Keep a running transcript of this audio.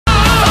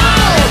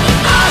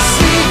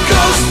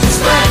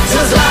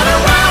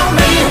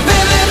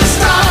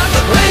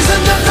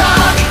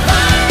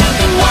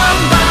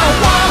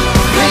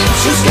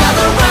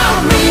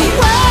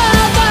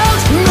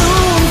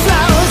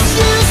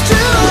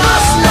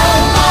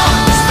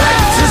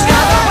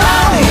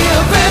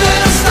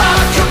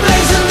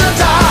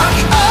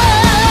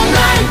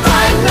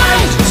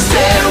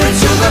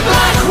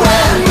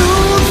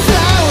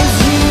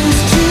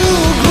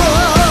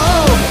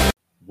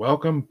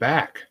welcome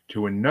back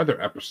to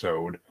another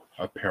episode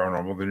of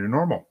Paranormal the New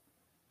Normal.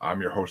 I'm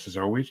your host, as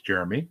always,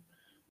 Jeremy,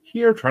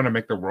 here trying to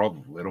make the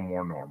world a little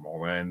more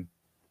normal. And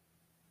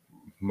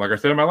like I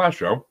said in my last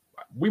show,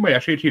 we might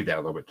actually achieve that a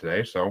little bit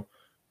today, so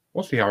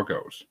we'll see how it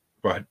goes.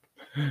 But,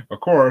 of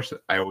course,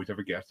 I always have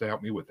a guest to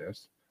help me with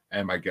this,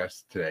 and my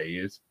guest today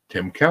is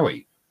Tim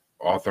Kelly,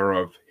 author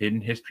of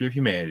Hidden History of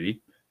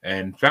Humanity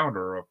and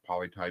founder of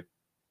Polytope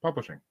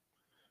Publishing,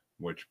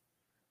 which,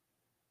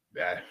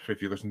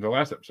 if you listen to the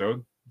last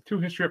episode, 2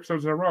 history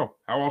episodes in a row.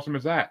 How awesome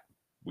is that?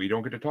 We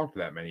don't get to talk to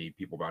that many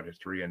people about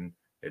history, and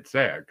it's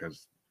sad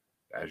because,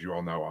 as you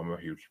all know, I'm a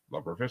huge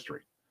lover of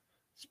history,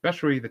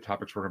 especially the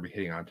topics we're going to be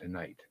hitting on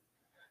tonight.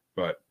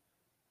 But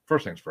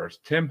first things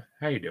first, Tim,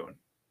 how you doing?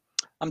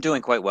 I'm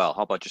doing quite well.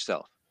 How about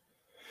yourself?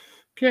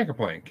 Can't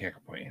complain.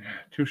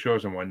 2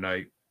 shows in one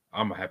night.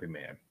 I'm a happy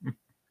man.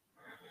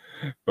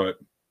 But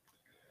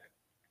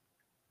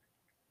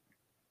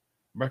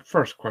my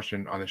first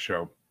question on the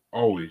show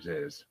always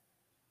is,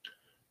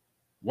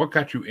 what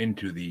got you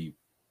into the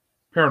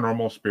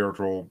paranormal,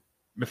 spiritual,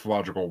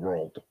 mythological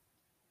world?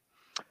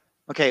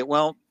 Okay,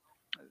 well,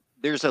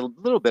 there's a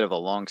little bit of a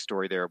long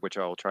story there, which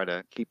I'll try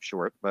to keep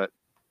short. But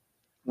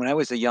when I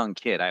was a young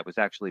kid, I was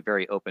actually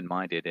very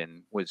open-minded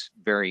and was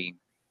very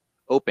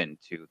open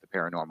to the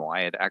paranormal.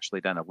 I had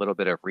actually done a little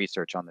bit of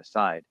research on the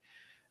side.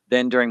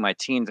 Then during my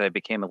teens, I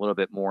became a little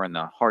bit more on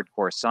the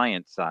hardcore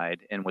science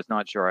side and was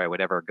not sure I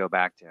would ever go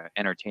back to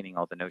entertaining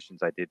all the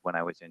notions I did when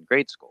I was in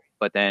grade school.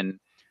 But then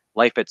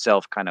life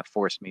itself kind of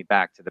forced me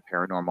back to the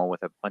paranormal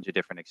with a bunch of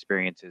different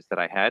experiences that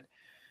I had.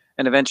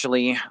 And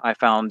eventually I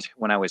found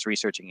when I was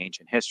researching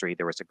ancient history,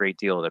 there was a great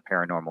deal of the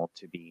paranormal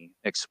to be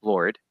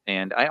explored.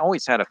 And I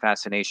always had a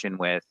fascination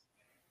with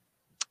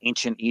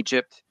ancient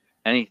Egypt,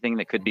 anything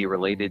that could be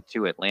related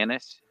to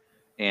Atlantis.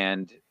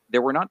 And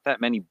there were not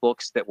that many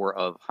books that were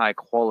of high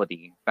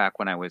quality back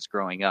when I was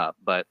growing up.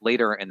 But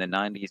later in the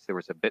 90s, there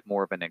was a bit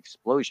more of an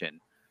explosion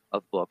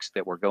of books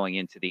that were going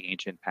into the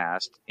ancient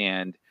past.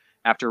 And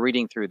after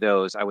reading through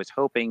those, I was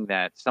hoping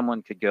that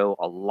someone could go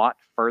a lot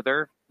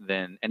further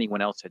than anyone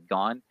else had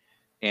gone.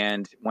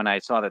 And when I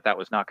saw that that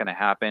was not going to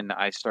happen,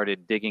 I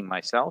started digging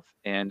myself.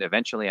 And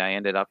eventually I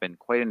ended up in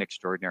quite an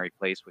extraordinary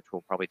place, which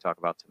we'll probably talk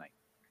about tonight.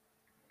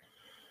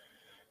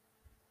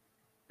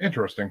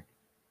 Interesting.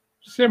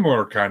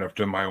 Similar kind of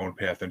to my own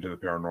path into the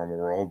paranormal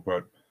world,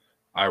 but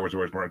I was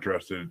always more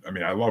interested. I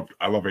mean, I love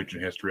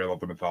ancient history. I love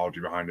the mythology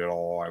behind it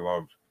all. I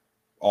love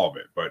all of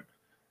it. But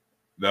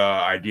the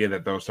idea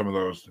that some of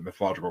those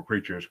mythological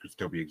creatures could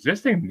still be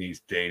existing in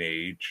these day and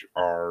age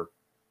are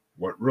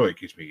what really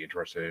keeps me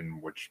interested in,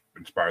 which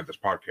inspired this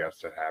podcast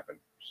to happen.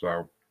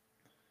 So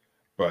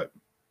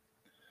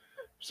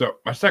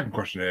my second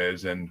question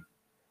is, and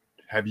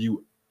have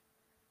you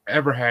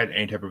ever had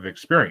any type of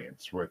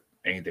experience with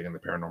anything in the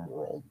paranormal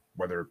world,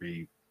 whether it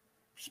be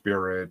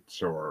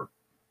spirits or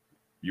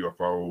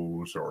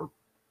UFOs or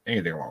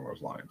anything along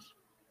those lines?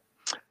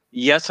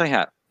 Yes, I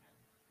have.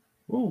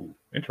 Ooh,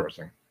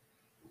 interesting.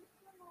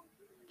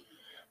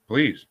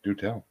 Please do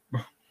tell.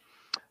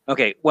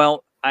 Okay,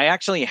 well, I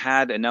actually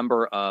had a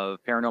number of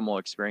paranormal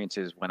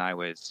experiences when I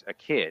was a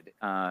kid.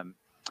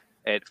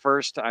 At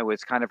first, I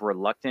was kind of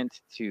reluctant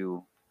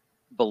to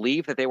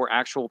believe that they were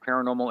actual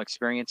paranormal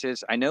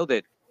experiences. I know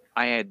that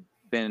I had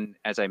been,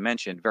 as I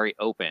mentioned, very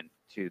open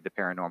to the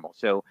paranormal.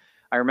 So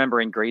I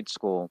remember in grade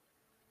school,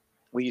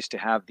 we used to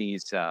have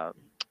these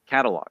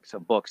catalogs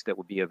of books that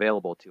would be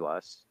available to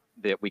us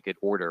that we could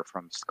order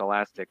from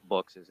Scholastic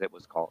Books, as it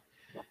was called.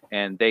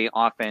 And they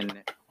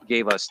often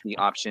gave us the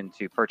option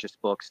to purchase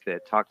books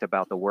that talked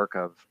about the work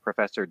of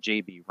Professor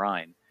J.B.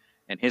 Rhine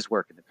and his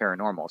work in the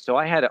paranormal. So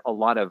I had a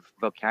lot of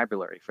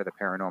vocabulary for the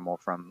paranormal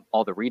from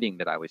all the reading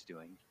that I was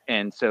doing.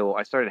 And so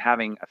I started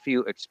having a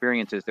few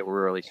experiences that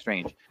were really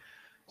strange.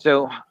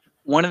 So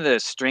one of the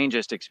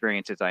strangest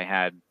experiences I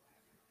had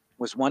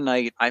was one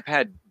night. I've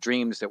had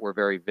dreams that were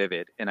very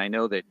vivid, and I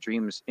know that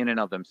dreams in and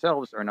of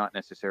themselves are not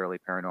necessarily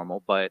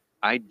paranormal, but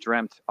I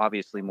dreamt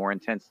obviously more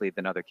intensely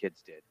than other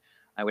kids did.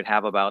 I would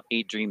have about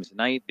 8 dreams a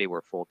night. They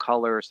were full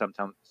color.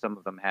 Sometimes some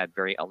of them had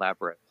very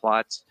elaborate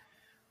plots.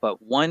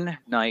 But one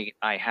night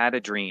I had a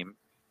dream,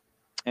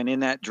 and in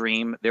that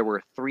dream there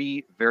were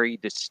 3 very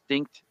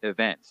distinct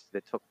events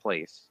that took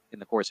place in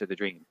the course of the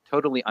dream,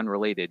 totally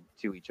unrelated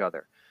to each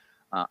other.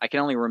 I can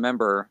only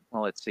remember,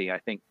 well, let's see, I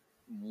think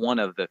 2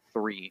 of the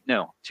 3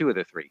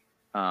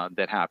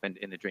 that happened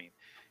in the dream.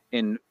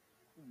 In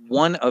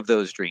one of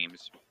those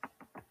dreams,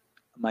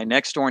 my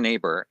next door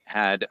neighbor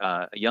had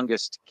a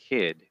youngest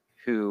kid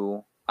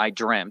who I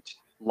dreamt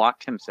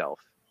locked himself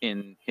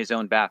in his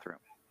own bathroom,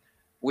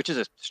 which is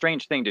a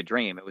strange thing to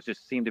dream. It was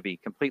just seemed to be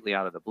completely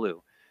out of the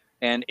blue.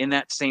 And in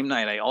that same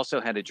night, I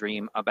also had a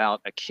dream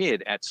about a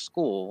kid at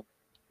school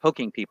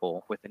poking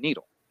people with a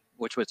needle,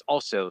 which was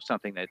also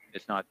something that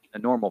is not a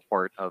normal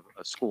part of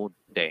a school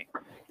day.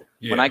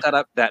 Yeah. When I got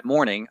up that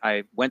morning,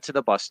 I went to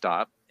the bus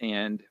stop,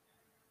 and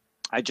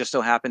I just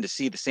so happened to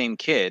see the same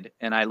kid,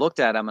 and I looked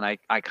at him and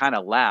I kind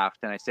of laughed,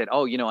 and I said,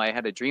 "Oh, I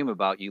had a dream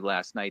about you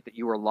last night that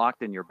you were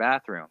locked in your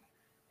bathroom."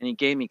 And he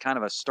gave me kind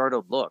of a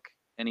startled look,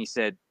 and he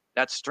said,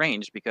 that's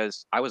strange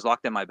because I was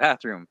locked in my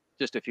bathroom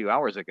just a few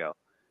hours ago.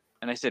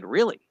 And I said,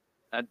 really?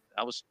 That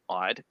was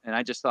odd. And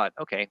I just thought,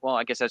 okay, well,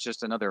 I guess that's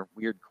just another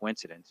weird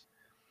coincidence.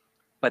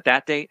 But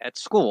that day at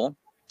school,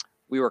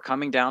 we were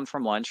coming down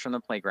from lunch from the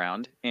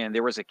playground, and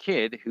there was a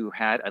kid who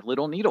had a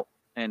little needle,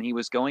 and he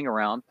was going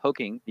around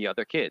poking the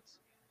other kids.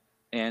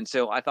 And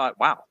so I thought,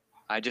 wow,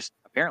 I just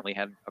apparently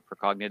had a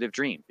precognitive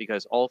dream,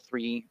 because all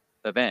three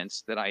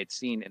events that I had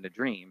seen in the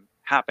dream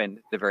happened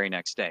the very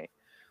next day.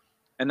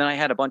 And then I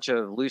had a bunch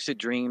of lucid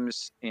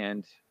dreams,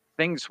 and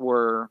things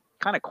were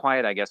kind of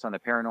quiet, I guess, on the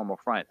paranormal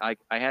front. I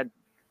had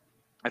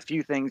a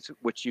few things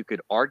which you could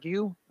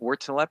argue were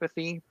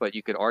telepathy, but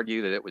you could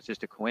argue that it was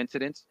just a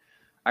coincidence.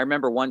 I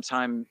remember one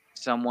time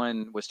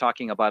someone was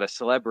talking about a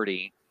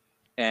celebrity,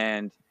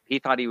 and he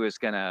thought he was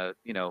going to,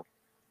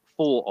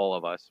 fool all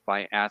of us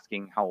by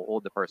asking how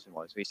old the person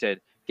was. So he said,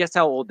 guess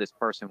how old this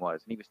person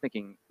was. And he was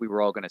thinking we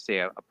were all going to say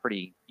a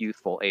pretty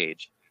youthful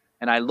age.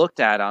 And I looked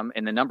at him,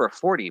 and the number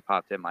 40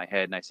 popped in my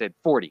head, and I said,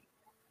 40.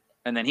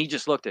 And then he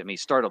just looked at me,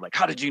 startled, like,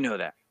 how did you know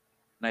that?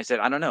 And I said,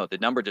 I don't know. The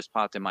number just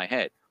popped in my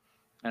head.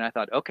 And I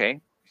thought, okay,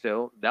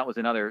 so that was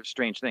another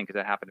strange thing, because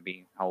that happened to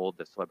be how old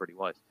the celebrity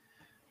was.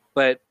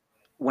 But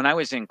when I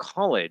was in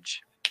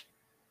college,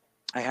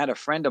 I had a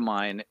friend of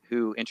mine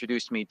who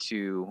introduced me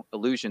to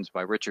Illusions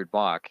by Richard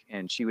Bach,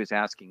 and she was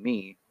asking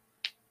me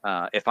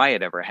if I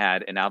had ever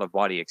had an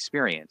out-of-body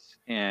experience.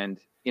 And,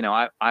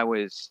 I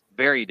was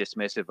very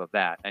dismissive of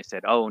that. I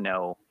said, oh,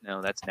 no,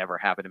 that's never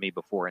happened to me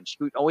before. And she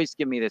would always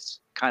give me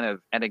this kind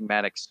of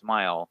enigmatic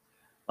smile,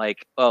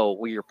 like, oh,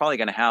 well, you're probably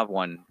going to have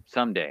one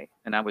someday.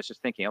 And I was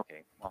just thinking,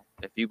 okay, well,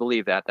 if you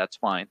believe that, that's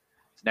fine.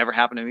 It's never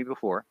happened to me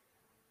before.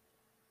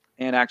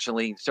 And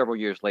actually, several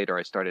years later,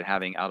 I started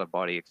having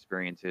out-of-body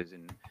experiences.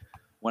 And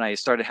when I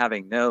started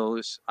having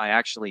those, I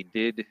actually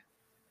did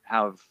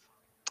have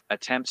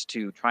attempts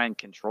to try and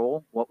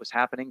control what was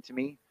happening to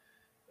me.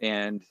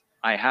 And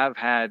I have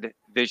had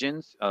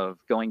visions of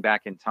going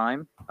back in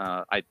time.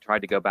 I tried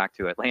to go back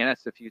to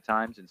Atlantis a few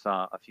times and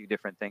saw a few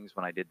different things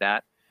when I did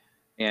that.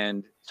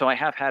 And so I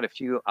have had a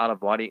few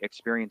out-of-body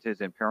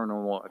experiences and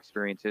paranormal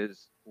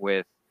experiences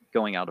with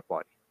going out of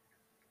body.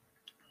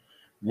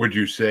 Would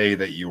you say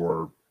that you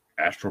were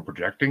astral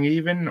projecting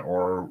even,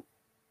 or?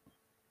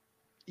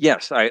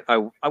 Yes, I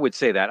would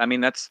say that. I mean,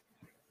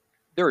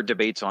 there are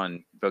debates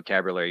on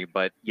vocabulary,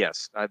 but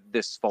yes,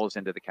 this falls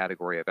into the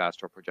category of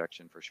astral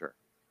projection for sure.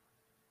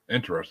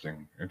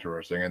 Interesting.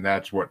 And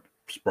that's what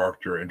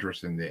sparked your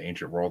interest in the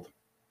ancient world?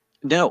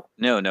 No.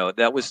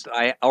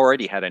 I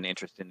already had an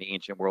interest in the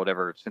ancient world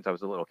ever since I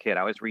was a little kid.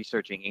 I was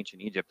researching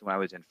ancient Egypt when I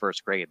was in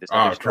first grade. This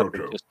other stuff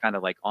was just kind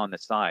of like on the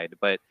side.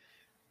 But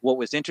what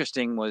was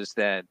interesting was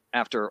that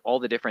after all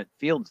the different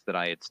fields that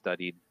I had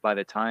studied, by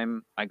the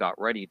time I got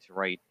ready to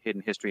write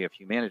Hidden History of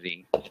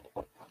Humanity,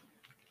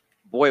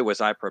 boy,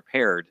 was I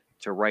prepared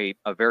to write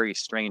a very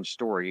strange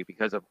story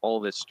because of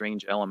all the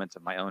strange elements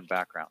of my own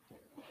background.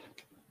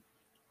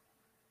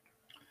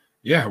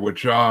 Yeah,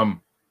 which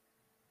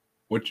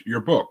your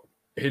book,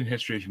 Hidden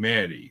History of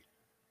Humanity.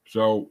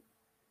 So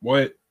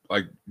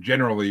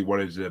generally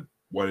what is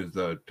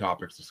the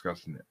topics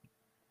discussed in it?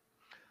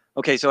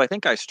 Okay, so I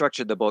think I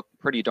structured the book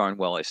pretty darn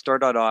well. I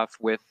started off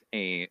with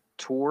a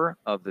tour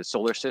of the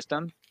solar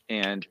system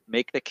and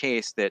make the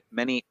case that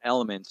many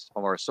elements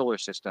of our solar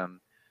system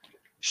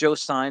show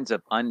signs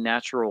of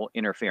unnatural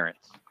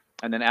interference.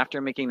 And then after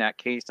making that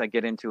case, I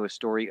get into a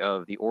story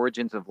of the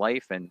origins of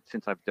life. And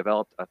since I've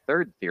developed a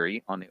third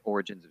theory on the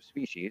origins of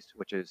species,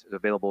 which is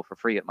available for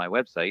free at my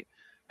website,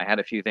 I had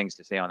a few things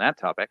to say on that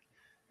topic.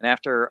 And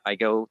after I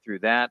go through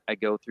that, I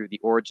go through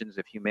the origins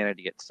of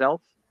humanity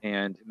itself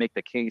and make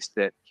the case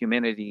that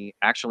humanity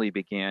actually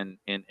began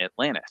in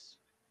Atlantis,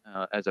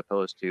 as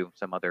opposed to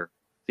some other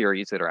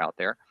theories that are out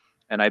there.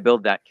 And I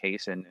build that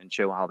case and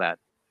show how that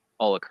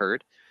all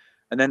occurred.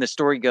 And then the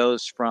story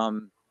goes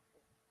from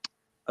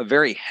a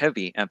very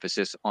heavy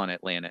emphasis on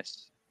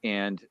Atlantis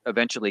and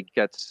eventually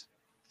gets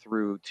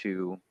through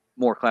to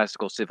more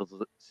classical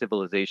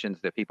civilizations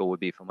that people would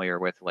be familiar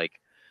with, like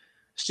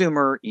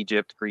Sumer,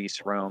 Egypt,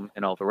 Greece, Rome,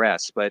 and all the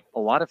rest. But a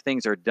lot of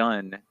things are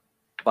done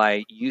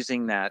by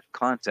using that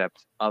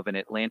concept of an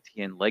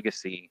Atlantean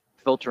legacy,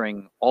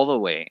 filtering all the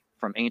way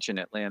from ancient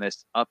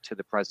Atlantis up to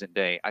the present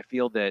day. I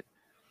feel that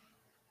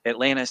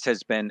Atlantis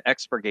has been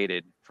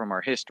expurgated from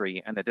our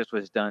history and that this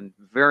was done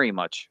very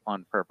much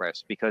on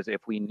purpose, because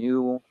if we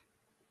knew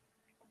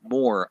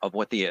more of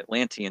what the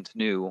Atlanteans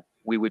knew,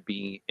 we would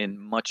be in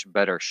much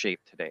better shape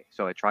today.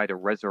 So I try to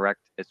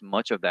resurrect as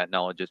much of that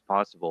knowledge as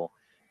possible.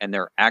 And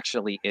there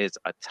actually is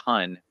a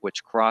ton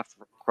which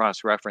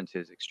cross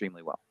references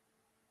extremely well.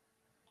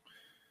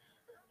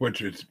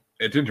 Which it's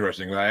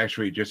interesting. I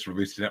actually just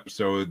released an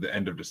episode at the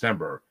end of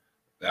December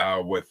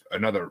with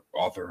another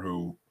author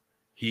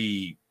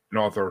an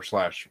author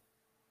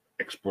 /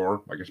 explorer,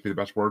 I guess would be the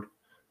best word,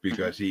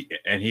 because he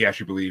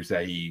actually believes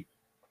that he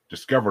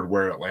discovered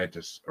where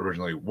Atlantis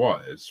originally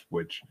was,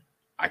 which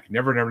I can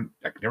never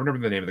remember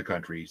the name of the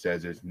country. He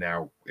says is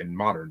now in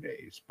modern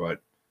days,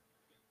 but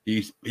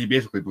he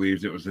basically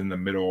believes it was in the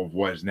middle of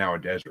what is now a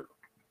desert.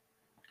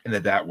 and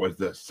that was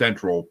the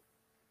central,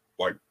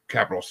 like,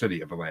 capital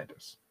city of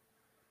Atlantis.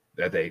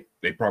 That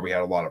they probably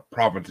had a lot of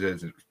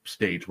provinces and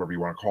states, whatever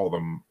you want to call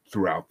them,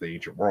 throughout the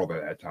ancient world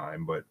at that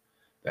time, but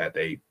that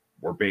they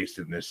were based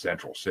in this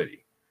central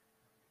city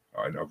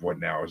of what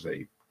now is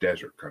a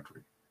desert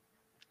country.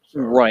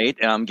 So, right.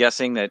 I'm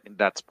guessing that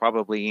that's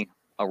probably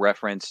a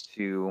reference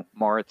to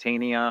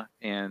Mauritania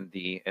and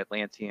the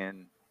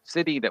Atlantean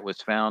city that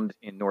was found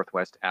in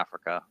Northwest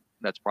Africa.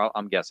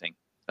 I'm guessing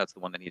that's the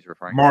one that he's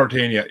referring to.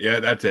 Mauritania, yeah,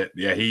 that's it.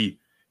 Yeah,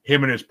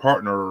 him and his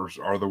partners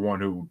are the one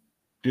who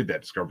did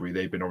that discovery.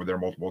 They've been over there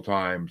multiple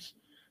times,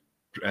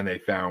 and they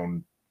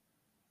found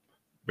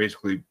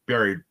basically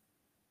buried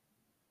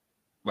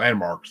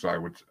landmarks. I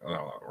don't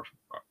know,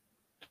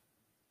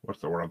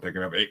 what's the word I'm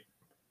thinking of?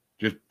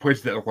 Just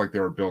places that look like they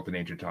were built in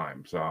ancient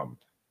times,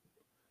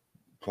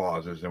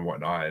 plazas and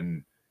whatnot,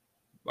 and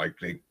like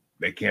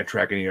they can't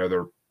track any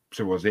other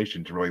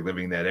civilization to really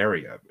living in that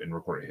area in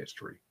recorded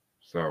history.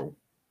 So,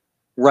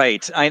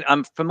 right,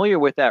 I'm familiar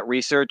with that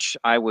research.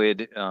 I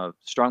would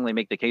strongly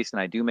make the case, and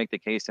I do make the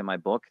case in my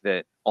book,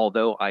 that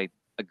although I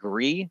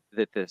agree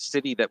that the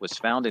city that was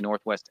found in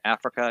Northwest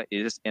Africa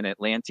is an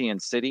Atlantean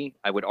city,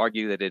 I would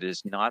argue that it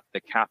is not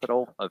the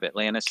capital of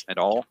Atlantis at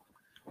all.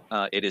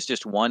 It is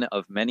just one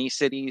of many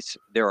cities.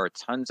 There are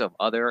tons of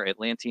other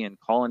Atlantean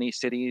colony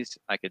cities.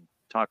 I could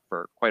talk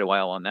for quite a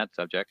while on that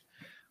subject.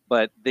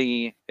 But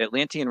the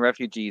Atlantean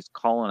refugees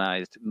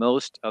colonized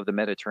most of the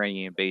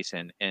Mediterranean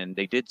basin, and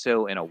they did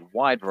so in a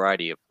wide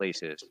variety of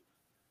places.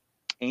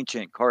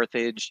 Ancient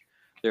Carthage,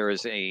 there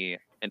is an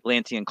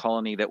Atlantean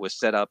colony that was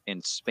set up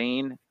in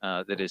Spain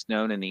that is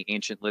known in the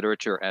ancient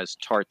literature as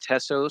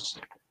Tartessos.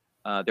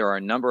 There are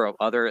a number of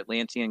other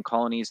Atlantean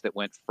colonies that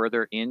went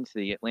further into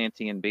the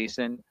Atlantean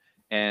basin.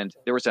 And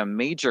there was a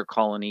major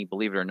colony,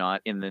 believe it or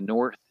not, in the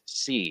North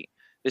Sea.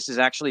 This is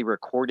actually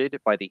recorded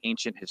by the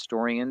ancient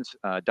historians.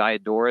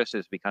 Diodorus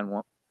has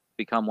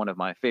become one of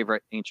my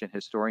favorite ancient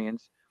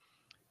historians.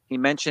 He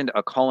mentioned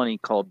a colony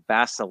called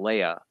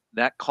Basileia.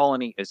 That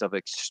colony is of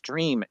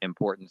extreme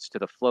importance to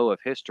the flow of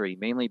history,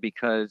 mainly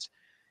because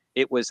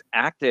it was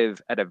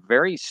active at a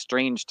very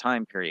strange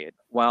time period.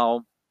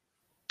 While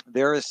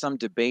there is some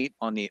debate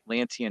on the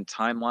Atlantean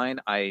timeline,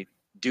 I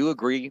do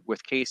agree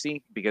with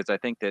Casey, because I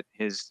think that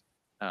his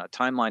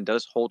timeline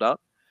does hold up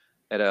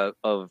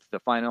of the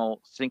final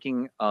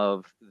sinking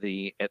of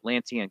the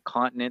Atlantean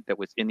continent that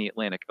was in the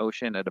Atlantic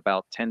Ocean at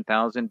about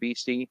 10,000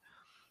 BC.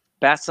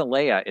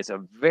 Basileia is a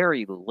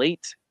very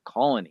late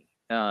colony.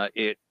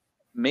 It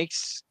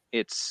makes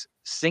its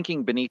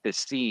sinking beneath the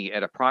sea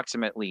at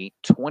approximately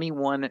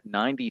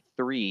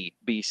 2193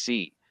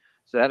 BC.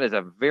 So that is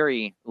a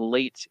very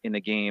late in the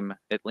game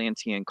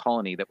Atlantean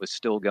colony that was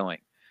still going.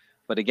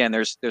 But again,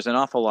 there's an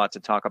awful lot to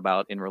talk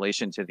about in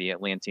relation to the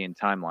Atlantean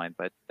timeline.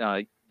 But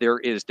there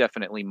is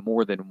definitely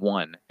more than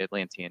one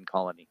Atlantean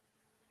colony.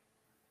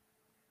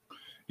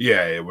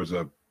 Yeah, it was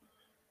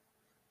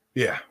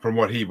from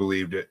what he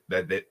believed,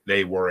 that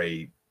they were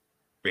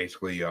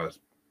basically a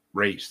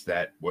race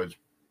that was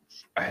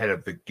ahead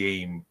of the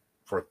game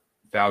for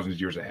thousands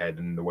of years ahead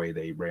in the way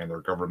they ran their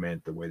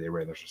government, the way they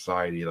ran their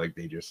society. Like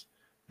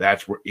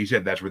that's where he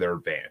said that's where they're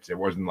advanced. It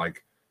wasn't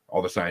like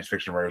all the science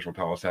fiction writers will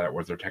tell us that it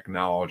was their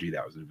technology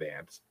that was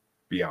advanced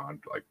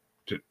beyond like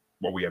to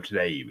what we have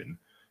today even,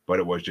 but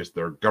it was just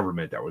their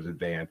government that was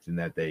advanced, and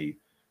that they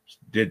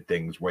did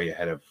things way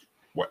ahead of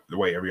the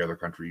way every other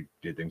country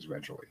did things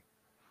eventually.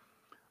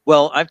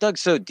 Well, I've dug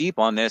so deep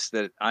on this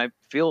that I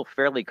feel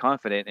fairly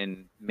confident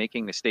in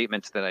making the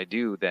statements that I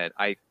do, that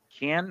I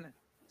can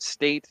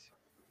state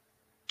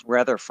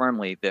rather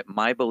firmly that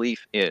my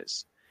belief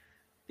is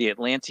the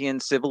Atlantean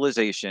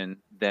civilization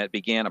that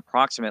began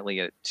approximately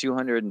at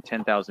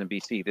 210,000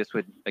 BC, this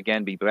would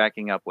again be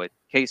backing up what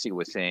Casey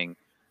was saying,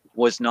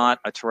 was not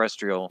a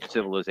terrestrial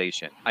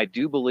civilization. I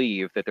do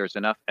believe that there's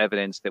enough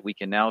evidence that we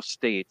can now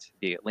state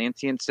the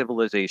Atlantean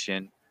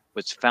civilization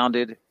was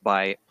founded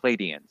by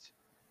Pleiadians.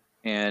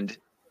 And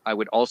I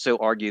would also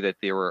argue that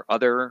there were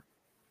other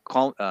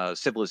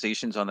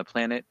civilizations on the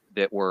planet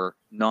that were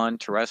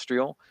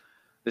non-terrestrial.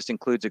 This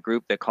includes a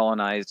group that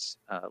colonized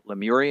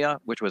Lemuria,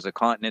 which was a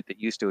continent that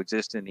used to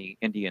exist in the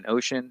Indian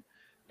Ocean,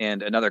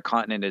 and another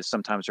continent is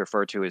sometimes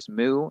referred to as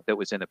Mu, that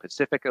was in the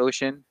Pacific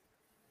Ocean,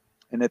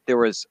 and that there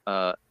was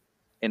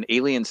an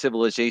alien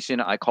civilization.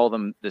 I call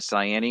them the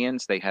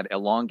Cyanians. They had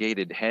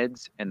elongated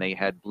heads, and they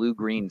had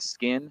blue-green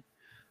skin.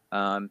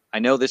 I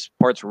know this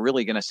part's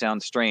really going to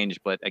sound strange,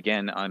 but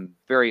again, I'm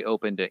very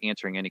open to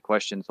answering any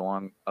questions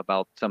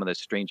about some of this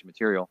strange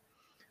material.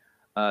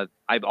 I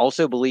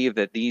also believe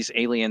that these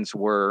aliens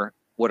were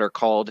what are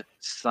called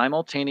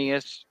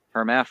simultaneous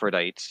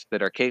hermaphrodites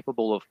that are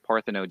capable of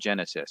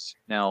parthenogenesis.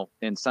 Now,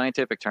 in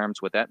scientific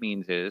terms, what that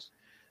means is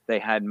they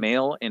had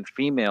male and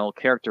female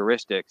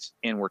characteristics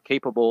and were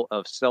capable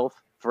of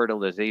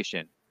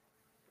self-fertilization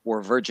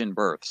or virgin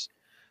births.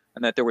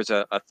 And that there was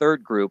a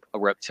third group, a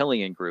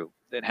reptilian group,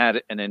 that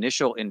had an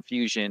initial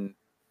infusion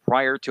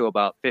prior to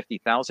about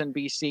 50,000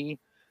 BC,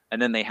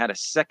 and then they had a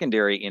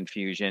secondary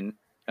infusion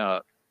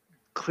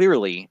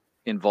clearly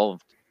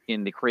involved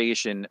in the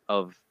creation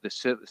of the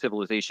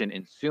civilization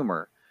in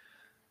Sumer.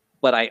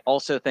 But I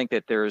also think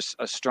that there's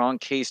a strong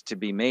case to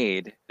be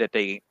made that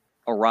they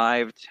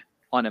arrived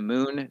on a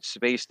moon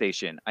space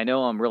station. I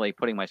know I'm really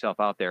putting myself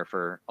out there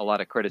for a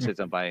lot of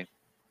criticism by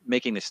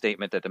making the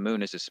statement that the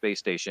moon is a space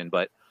station,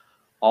 but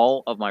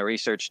all of my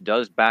research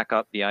does back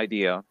up the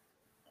idea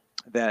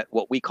that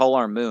what we call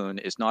our moon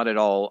is not at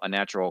all a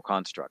natural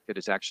construct. It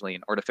is actually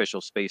an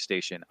artificial space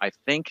station. I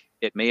think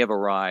it may have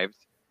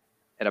arrived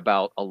at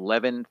about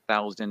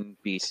 11,000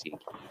 BC.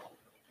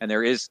 And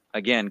there is,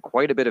 again,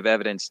 quite a bit of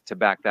evidence to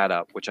back that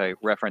up, which I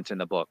reference in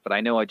the book. But I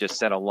know I just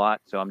said a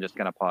lot, so I'm just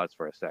going to pause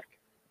for a sec.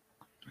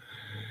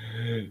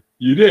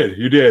 You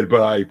did.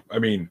 But I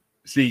mean,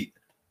 see,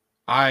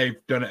 I've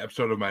done an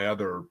episode of my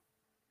other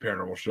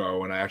paranormal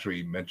show, and I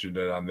actually mentioned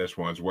it on this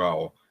one as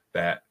well,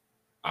 that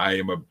I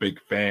am a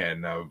big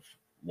fan of,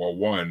 well,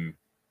 one,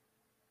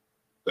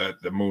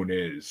 that the moon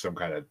is some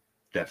kind of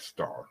Death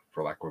Star,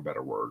 for lack of a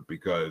better word,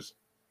 because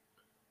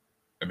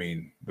I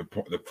mean,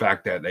 the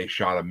fact that they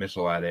shot a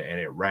missile at it and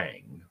it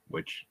rang,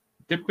 which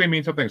typically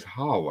means something's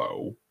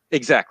hollow.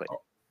 Exactly.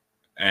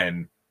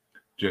 And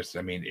just,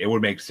 I mean, it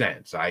would make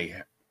sense.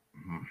 I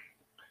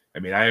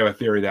mean, I have a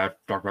theory that I've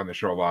talked about on the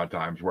show a lot of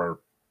times where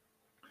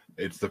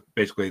it's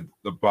basically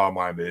the bottom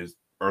line is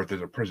Earth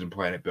is a prison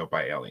planet built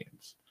by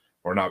aliens,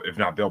 or not, if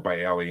not built by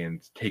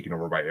aliens, taken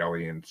over by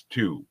aliens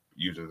to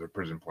use as a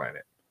prison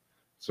planet.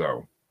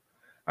 So,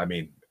 I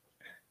mean,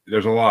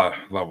 there's a lot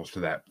of levels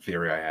to that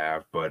theory I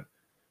have, but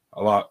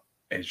a lot,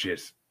 it's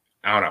just,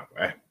 I don't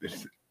know.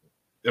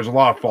 There's a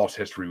lot of false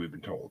history we've been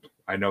told.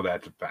 I know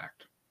that's a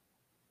fact.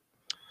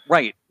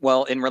 Right.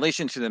 Well, in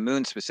relation to the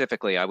moon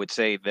specifically, I would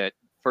say that,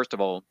 first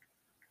of all,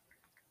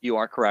 you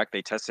are correct.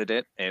 They tested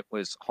it. It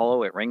was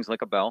hollow. It rings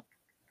like a bell.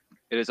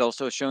 It has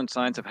also shown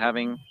signs of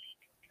having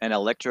an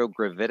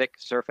electrogravitic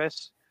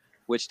surface,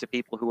 which to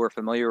people who are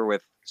familiar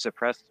with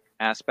suppressed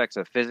aspects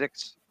of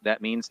physics,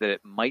 that means that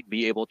it might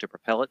be able to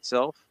propel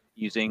itself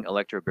using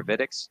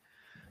electrogravitics.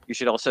 You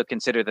should also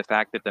consider the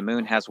fact that the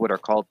moon has what are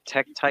called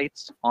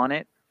tektites on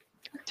it.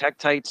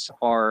 Tektites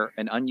are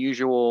an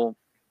unusual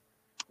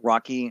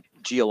rocky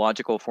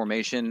geological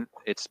formation.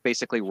 It's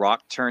basically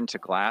rock turned to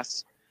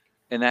glass.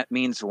 And that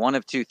means one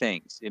of two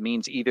things. It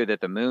means either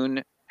that the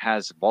moon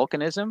has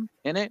volcanism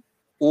in it,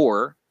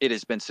 or it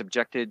has been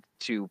subjected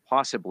to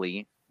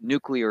possibly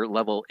nuclear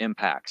level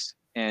impacts.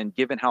 And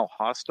given how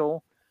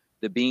hostile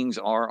the beings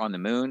are on the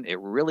moon, it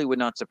really would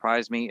not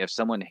surprise me if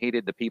someone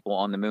hated the people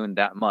on the moon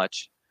that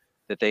much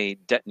that they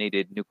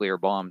detonated nuclear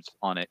bombs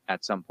on it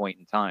at some point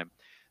in time.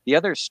 The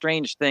other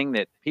strange thing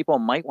that people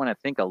might want to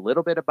think a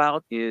little bit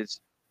about is,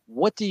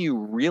 what do you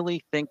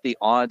really think the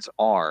odds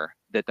are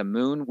that the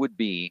moon would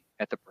be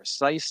at the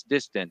precise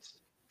distance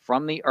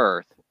from the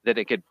Earth that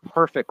it could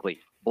perfectly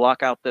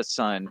block out the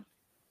sun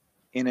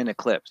in an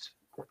eclipse?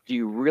 Do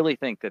you really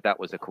think that that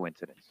was a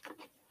coincidence?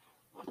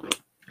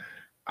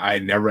 I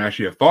never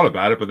actually have thought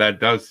about it, but that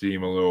does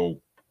seem a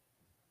little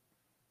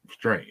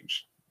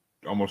strange,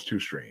 almost too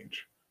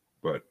strange.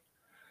 But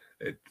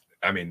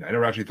I mean, I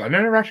never actually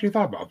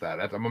thought about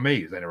that. I'm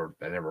amazed. I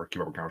never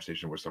came up with a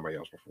conversation with somebody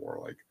else before.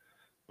 Like,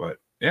 but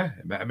yeah,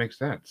 that makes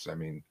sense. I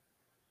mean,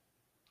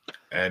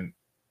 and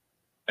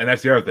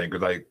that's the other thing,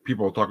 because like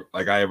people talk,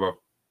 like I have one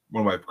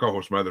of my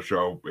co-hosts on my other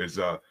show is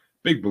a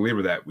big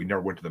believer that we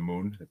never went to the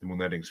moon, that the moon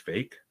landing's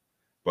fake.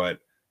 But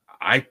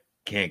I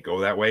can't go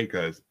that way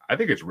because I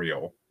think it's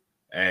real.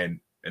 And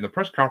in the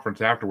press conference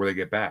after where they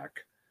get back,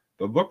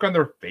 the look on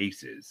their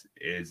faces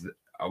is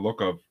a look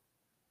of,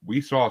 we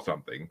saw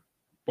something,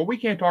 but we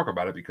can't talk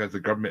about it because the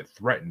government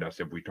threatened us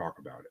if we talk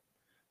about it.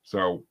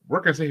 So we're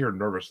going to sit here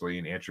nervously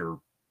and answer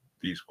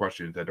these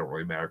questions that don't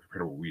really matter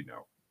compared to what we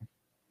know.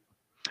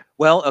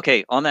 Well,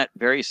 okay, on that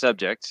very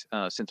subject,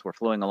 since we're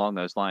flowing along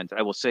those lines,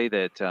 I will say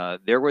that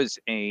there was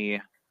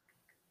a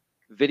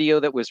video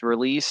that was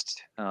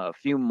released a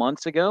few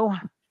months ago.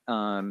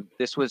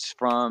 This was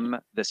from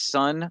the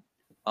son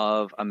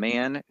of a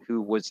man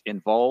who was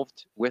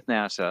involved with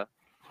NASA,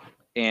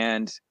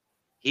 and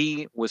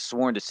he was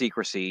sworn to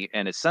secrecy,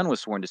 and his son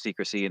was sworn to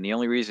secrecy, and the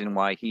only reason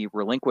why he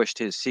relinquished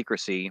his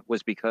secrecy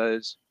was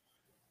because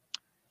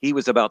he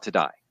was about to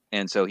die,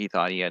 and so he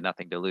thought he had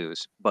nothing to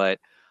lose. But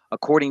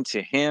according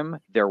to him,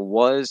 there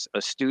was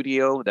a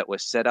studio that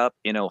was set up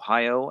in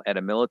Ohio at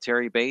a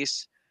military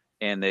base,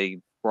 and they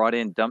brought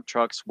in dump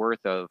trucks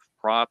worth of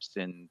props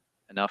and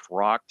enough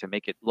rock to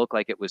make it look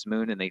like it was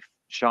moon, and they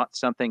shot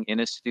something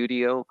in a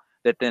studio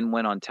that then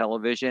went on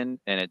television,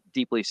 and it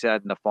deeply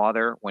saddened the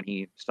father when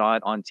he saw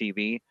it on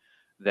TV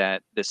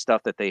that the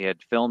stuff that they had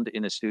filmed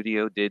in the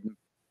studio did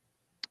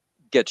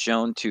get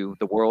shown to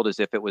the world as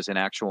if it was an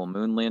actual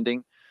moon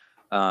landing.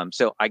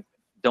 So I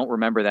don't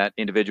remember that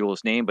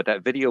individual's name, but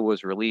that video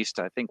was released,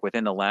 I think,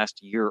 within the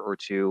last year or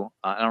two.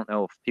 I don't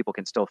know if people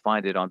can still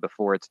find it on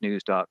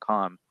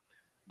beforeitsnews.com,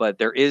 but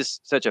there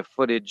is such a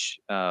footage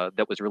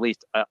that was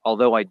released,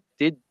 although I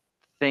did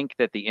think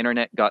that the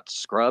internet got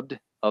scrubbed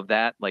of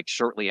that like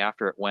shortly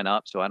after it went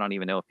up, so I don't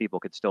even know if people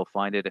could still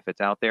find it if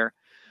it's out there.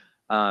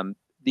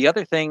 The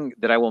other thing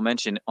that I will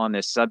mention on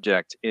this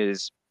subject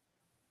is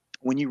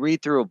when you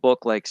read through a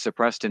book like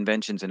Suppressed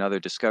Inventions and Other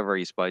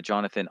Discoveries by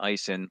Jonathan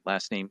Eisen,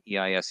 last name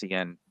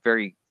Eisen,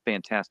 very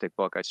fantastic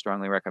book. I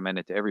strongly recommend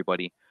it to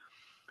everybody.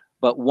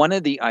 But one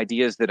of the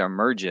ideas that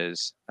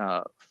emerges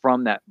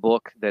from that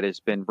book that has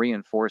been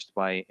reinforced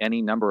by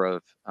any number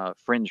of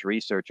fringe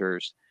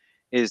researchers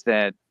is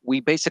that we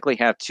basically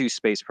have two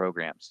space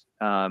programs.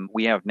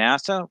 We have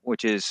NASA,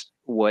 which is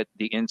what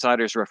the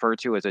insiders refer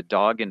to as a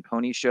dog and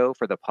pony show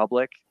for the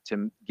public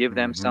to give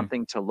them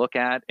something to look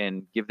at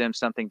and give them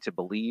something to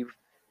believe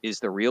is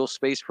the real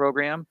space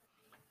program.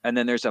 And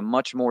then there's a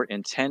much more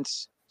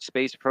intense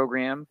space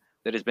program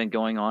that has been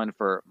going on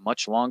for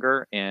much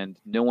longer, and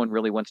no one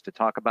really wants to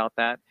talk about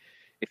that.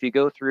 If you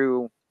go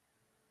through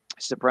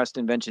Suppressed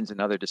Inventions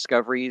and Other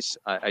Discoveries,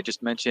 I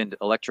just mentioned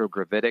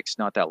electrogravitics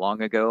not that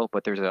long ago,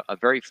 but there's a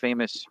very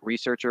famous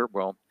researcher,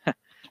 well,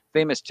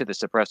 famous to the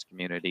suppressed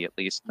community at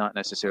least, not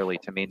necessarily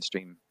to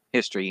mainstream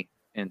history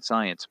and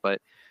science,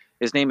 but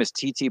his name is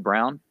T.T.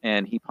 Brown,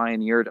 and he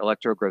pioneered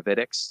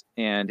electrogravitics,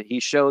 and he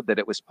showed that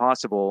it was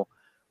possible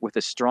with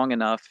a strong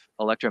enough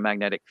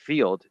electromagnetic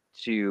field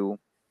to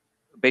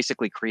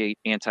basically create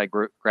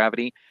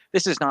anti-gravity.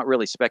 This is not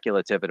really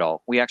speculative at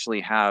all. We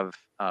actually have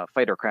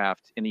fighter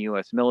craft in the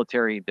U.S.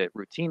 military that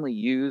routinely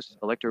use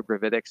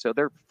electrogravitics, so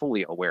they're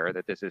fully aware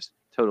that this is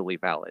totally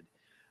valid.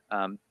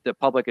 The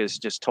public is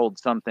just told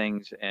some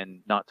things and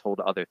not told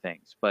other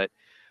things, but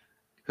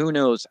who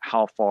knows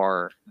how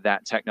far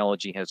that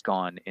technology has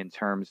gone in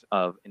terms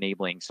of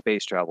enabling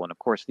space travel. And of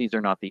course, these are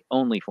not the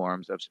only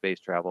forms of space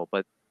travel,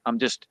 but I'm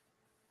just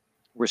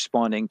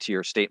responding to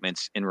your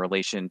statements in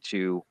relation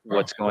to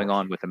what's going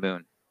on with the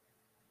moon.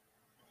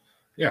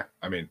 Yeah,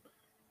 I mean,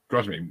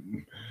 trust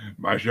me,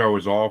 my show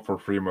is all for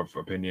freedom of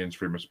opinions,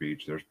 freedom of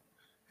speech.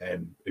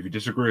 And if you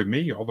disagree with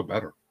me, all the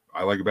better.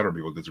 I like it better when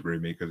people disagree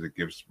with me because it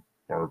gives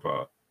more of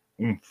a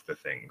oomph to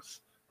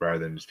things rather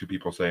than just two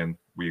people saying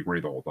we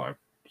agree the whole time.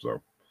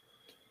 So,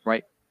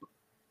 right.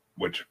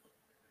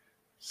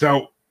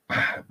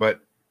 But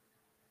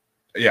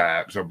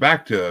yeah, so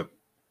back to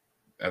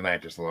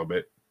Atlantis a little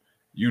bit.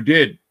 You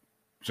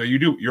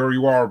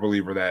are a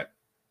believer that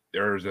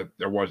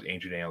there was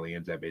ancient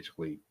aliens that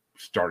basically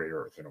started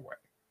Earth in a way.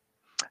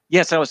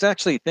 Yes, I was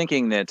actually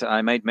thinking that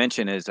I might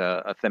mention as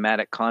a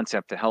thematic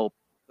concept to help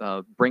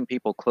bring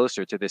people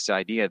closer to this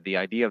idea, the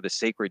idea of the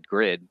sacred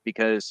grid,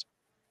 because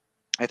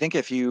I think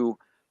if you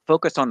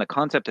focus on the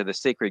concept of the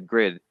sacred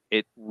grid,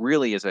 it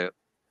really is a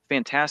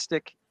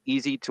fantastic,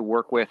 easy to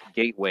work with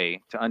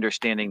gateway to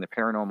understanding the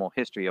paranormal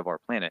history of our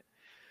planet.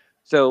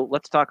 So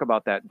let's talk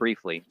about that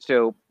briefly.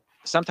 So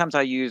sometimes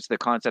I use the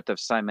concept of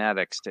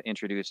cymatics to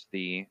introduce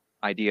the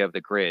idea of the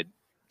grid,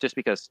 just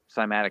because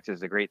cymatics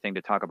is a great thing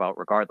to talk about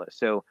regardless.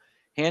 So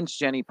Hans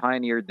Jenny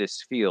pioneered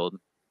this field.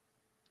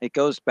 It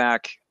goes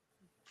back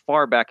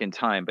far back in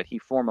time, but he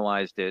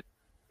formalized it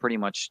pretty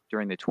much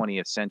during the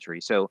 20th century.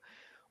 So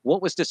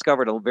what was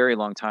discovered a very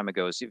long time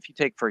ago is if you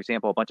take, for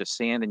example, a bunch of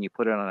sand and you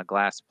put it on a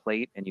glass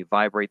plate and you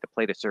vibrate the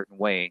plate a certain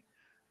way,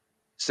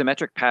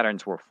 symmetric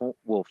patterns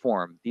will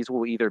form. These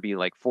will either be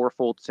like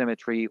fourfold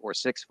symmetry or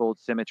sixfold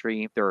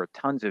symmetry. There are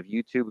tons of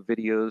YouTube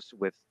videos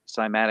with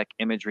cymatic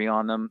imagery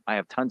on them. I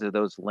have tons of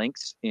those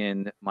links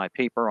in my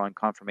paper on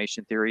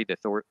confirmation theory, the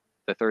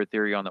third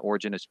theory on the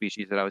origin of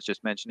species that I was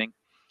just mentioning.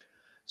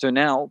 So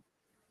now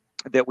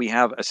that we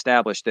have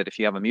established that if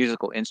you have a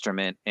musical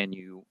instrument and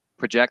you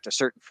project a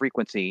certain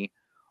frequency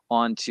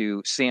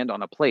onto sand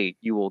on a plate,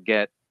 you will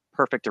get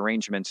perfect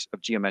arrangements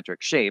of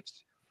geometric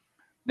shapes.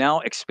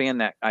 Now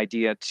expand that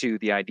idea to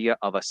the idea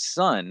of a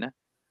sun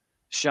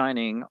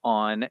shining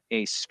on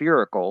a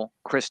spherical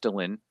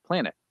crystalline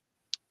planet.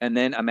 And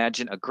then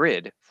imagine a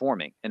grid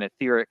forming, an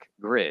etheric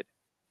grid.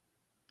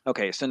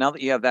 Okay, so now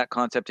that you have that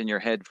concept in your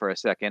head for a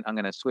second, I'm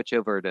going to switch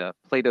over to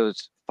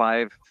Plato's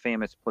 5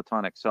 famous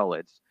Platonic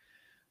solids.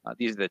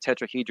 These are the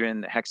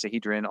tetrahedron, the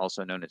hexahedron,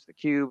 also known as the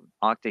cube,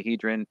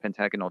 octahedron,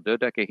 pentagonal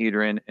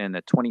dodecahedron, and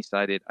the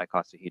 20-sided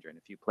icosahedron.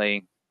 If you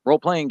play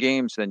role-playing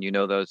games, then you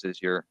know those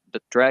as your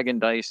dragon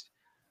dice.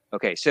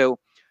 Okay, so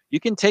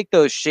you can take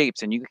those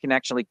shapes and you can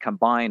actually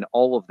combine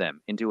all of them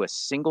into a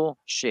single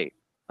shape.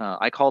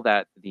 I call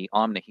that the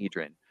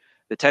omnihedron.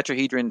 The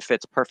tetrahedron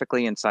fits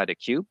perfectly inside a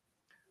cube.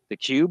 The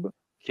cube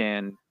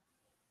can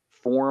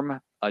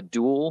form a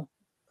dual,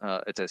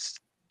 it's a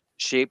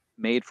shape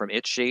made from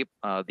its shape,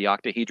 the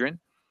octahedron.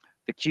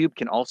 The cube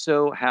can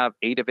also have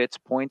 8 of its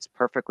points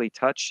perfectly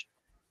touch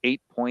 8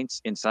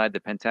 points inside the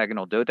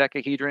pentagonal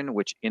dodecahedron,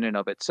 which in and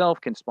of itself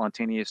can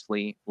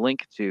spontaneously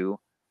link to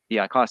the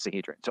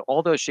icosahedron. So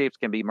all those shapes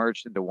can be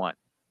merged into one.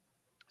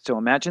 So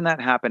imagine that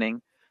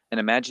happening and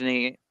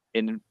imagining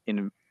it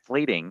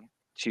inflating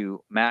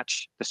to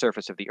match the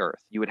surface of the Earth.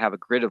 You would have a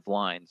grid of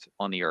lines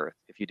on the Earth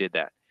if you did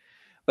that.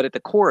 But at the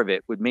core of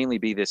it would mainly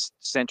be this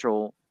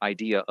central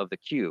idea of the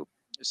cube.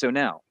 So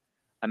now,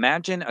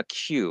 imagine a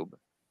cube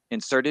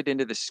inserted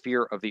into the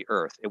sphere of the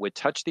Earth. It would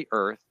touch the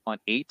Earth on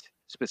 8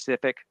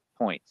 specific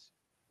points.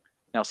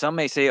 Now, some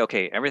may say,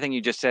 okay, everything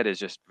you just said is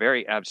just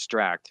very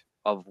abstract.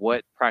 Of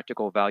what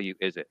practical value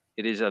is it?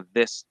 It is of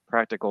this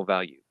practical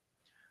value.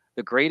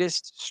 The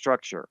greatest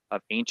structure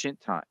of ancient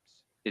times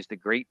is the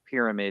Great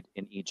Pyramid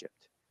in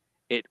Egypt.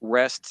 It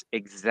rests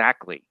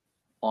exactly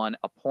on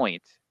a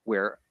point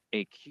where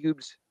a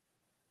cube's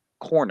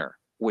corner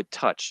would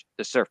touch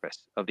the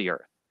surface of the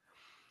earth.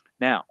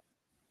 Now,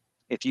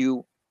 if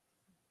you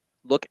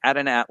look at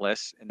an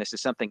atlas, and this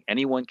is something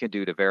anyone can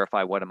do to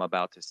verify what I'm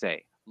about to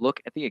say, look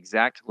at the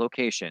exact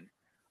location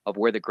of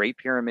where the Great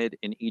Pyramid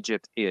in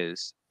Egypt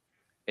is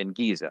in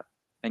Giza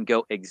and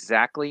go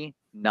exactly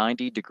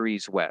 90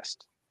 degrees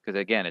west. Because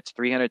again, it's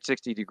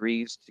 360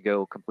 degrees to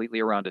go completely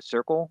around a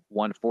circle.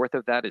 1/4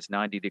 of that is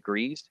 90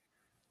 degrees.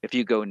 If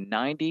you go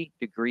 90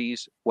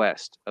 degrees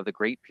west of the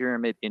Great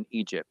Pyramid in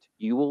Egypt,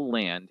 you will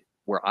land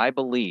where I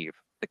believe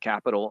the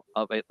capital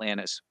of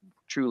Atlantis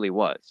truly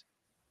was.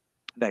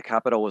 That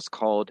capital was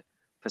called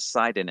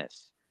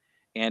Poseidonis,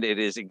 and it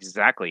is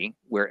exactly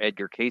where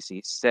Edgar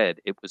Cayce said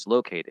it was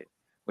located,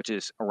 which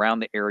is around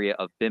the area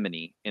of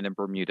Bimini in the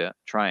Bermuda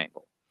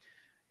Triangle.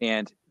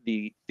 And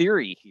the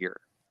theory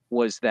here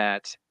was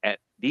that at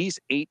these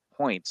 8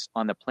 points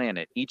on the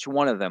planet, each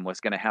one of them was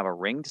going to have a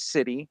ringed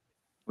city,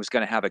 was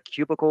going to have a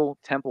cubical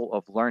temple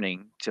of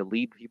learning to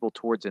lead people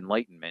towards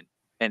enlightenment,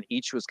 and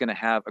each was going to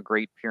have a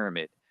great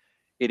pyramid.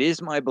 It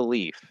is my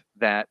belief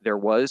that there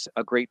was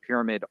a great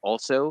pyramid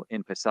also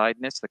in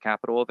Poseidonis, the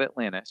capital of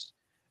Atlantis,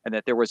 and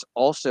that there was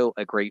also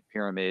a great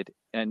pyramid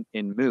in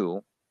Mu,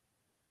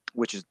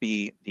 which is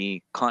the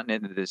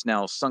continent that is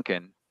now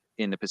sunken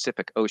in the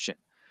Pacific Ocean,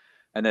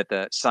 and that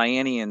the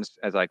Cyanians,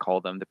 as I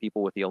call them, the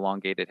people with the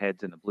elongated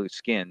heads and the blue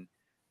skin,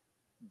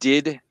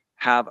 did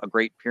have a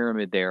great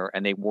pyramid there,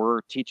 and they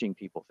were teaching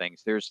people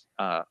things. There's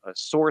a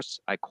source,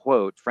 I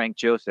quote, Frank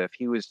Joseph.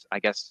 He was, I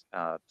guess,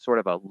 sort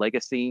of a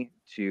legacy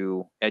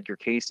to Edgar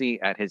Cayce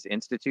at his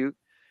institute,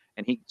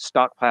 and he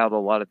stockpiled a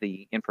lot of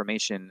the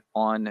information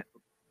on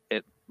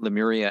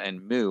Lemuria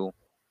and Mu,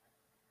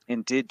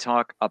 and did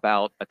talk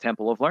about a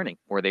temple of learning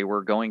where they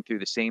were going through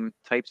the same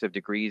types of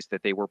degrees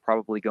that they were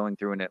probably going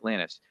through in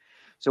Atlantis.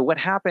 So what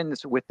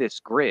happens with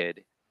this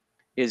grid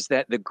is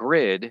that the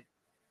grid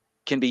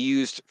can be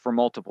used for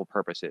multiple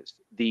purposes.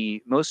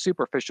 The most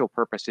superficial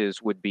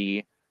purposes would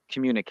be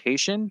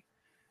communication,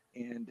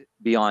 and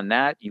beyond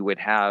that, you would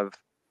have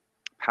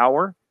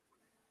power,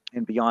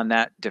 and beyond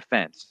that,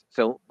 defense.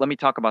 So let me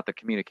talk about the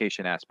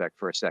communication aspect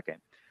for a second.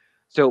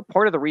 So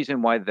part of the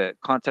reason why the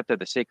concept of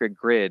the sacred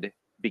grid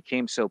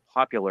became so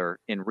popular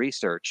in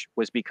research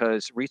was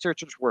because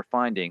researchers were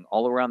finding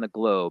all around the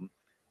globe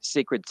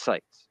sacred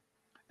sites.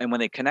 And when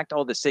they connect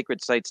all the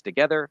sacred sites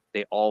together,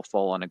 they all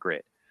fall on a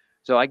grid.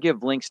 So I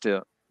give links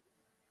to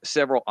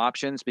several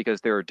options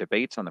because there are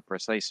debates on the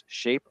precise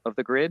shape of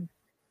the grid,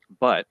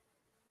 but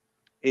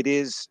it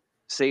is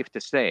safe to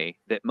say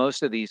that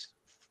most of these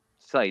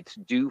sites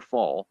do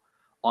fall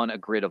on a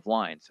grid of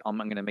lines. I'm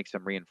going to make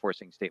some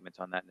reinforcing statements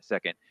on that in a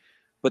second.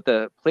 But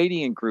the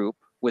Pleiadian group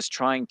was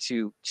trying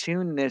to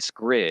tune this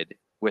grid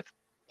with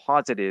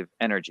positive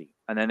energy.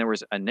 And then there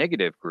was a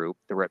negative group,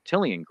 the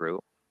reptilian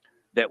group,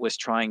 that was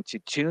trying to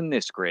tune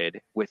this grid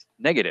with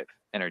negative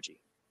energy.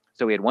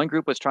 So we had one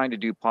group was trying to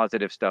do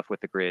positive stuff with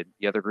the grid.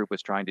 The other group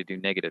was trying to do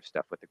negative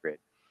stuff with the grid.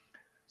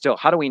 So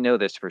how do we know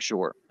this for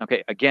sure?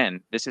 Okay,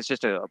 again, this is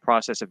just a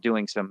process of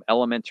doing some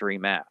elementary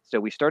math. So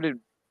we started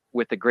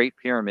with the Great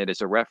Pyramid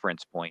as a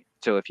reference point.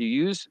 So if you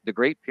use the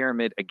Great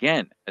Pyramid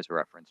again as a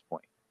reference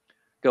point,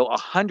 go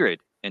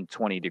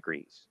 120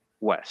 degrees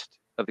west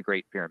of the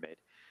Great Pyramid,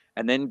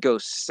 and then go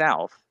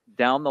south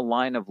down the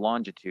line of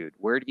longitude.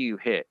 Where do you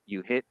hit?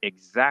 You hit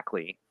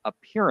exactly a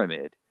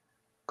pyramid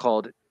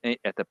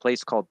at the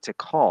place called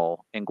Tikal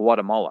in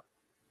Guatemala.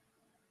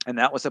 And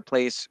that was a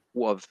place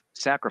of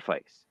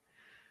sacrifice.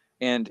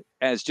 And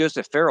as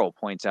Joseph Farrell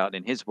points out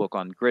in his book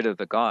on Grid of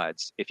the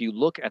Gods, if you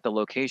look at the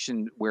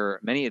location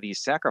where many of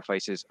these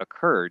sacrifices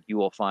occurred, you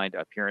will find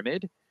a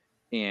pyramid,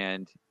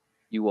 and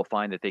you will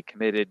find that they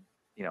committed,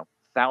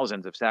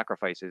 thousands of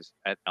sacrifices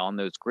on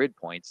those grid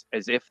points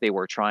as if they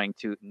were trying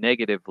to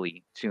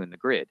negatively tune the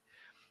grid.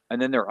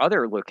 And then there are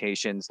other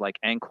locations like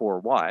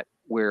Angkor Wat,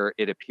 where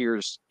it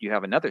appears you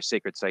have another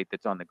sacred site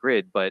that's on the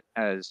grid. But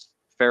as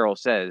Farrell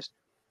says,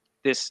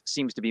 this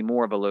seems to be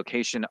more of a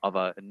location of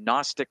a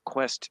Gnostic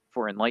quest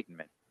for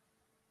enlightenment.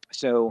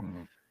 So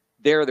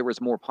there was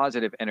more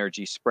positive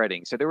energy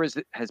spreading. So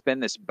has been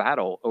this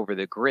battle over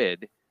the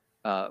grid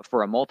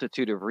for a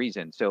multitude of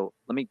reasons. So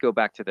let me go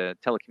back to the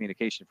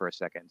telecommunication for a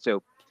second.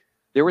 So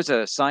there was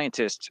a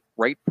scientist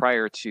right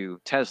prior to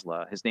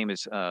Tesla. His name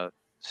is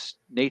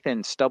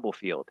Nathan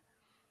Stubblefield.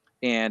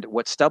 And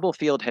what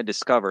Stubblefield had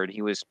discovered,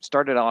 he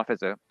started off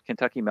as a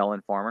Kentucky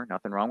melon farmer.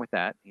 Nothing wrong with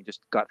that. He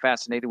just got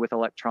fascinated with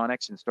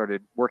electronics and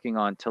started working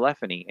on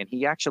telephony. And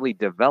he actually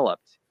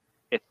developed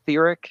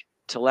etheric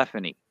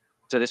telephony.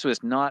 So this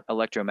was not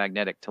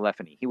electromagnetic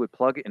telephony. He would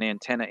plug an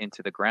antenna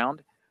into the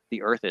ground.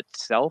 The earth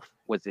itself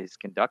was his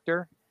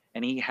conductor.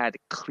 And he had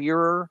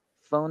clearer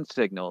phone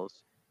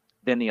signals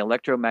than the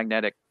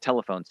electromagnetic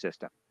telephone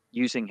system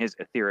using his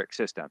etheric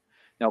system.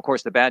 Now, of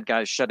course, the bad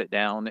guys shut it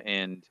down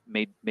and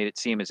made it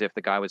seem as if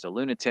the guy was a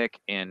lunatic,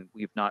 and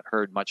we've not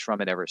heard much from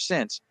it ever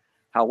since.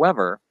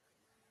 However,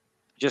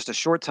 just a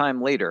short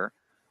time later,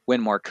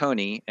 when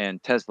Marconi,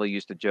 and Tesla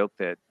used to joke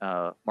that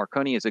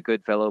Marconi is a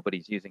good fellow, but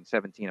he's using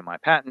 17 of my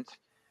patents.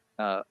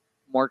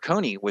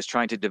 Marconi was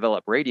trying to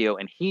develop radio,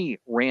 and he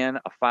ran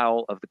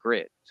afoul of the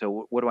grid.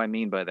 So what do I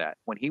mean by that?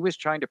 When he was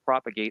trying to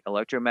propagate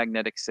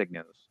electromagnetic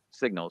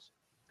signals,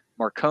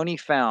 Marconi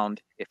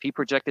found if he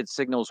projected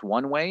signals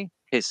one way,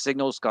 his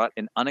signals got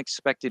an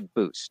unexpected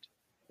boost.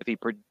 If he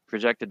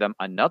projected them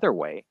another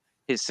way,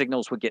 his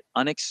signals would get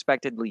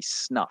unexpectedly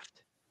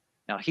snuffed.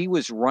 Now, he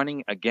was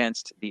running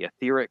against the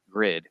etheric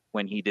grid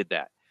when he did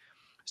that.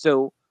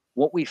 So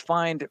what we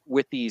find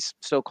with these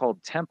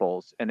so-called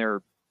temples, and there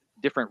are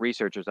different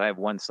researchers, I have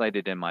one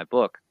cited in my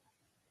book,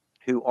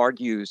 who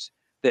argues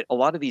that a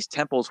lot of these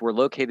temples were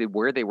located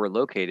where they were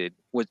located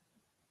was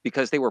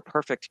because they were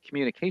perfect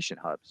communication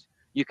hubs.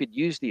 You could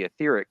use the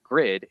etheric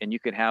grid and you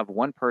could have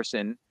one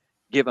person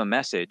give a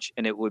message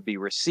and it would be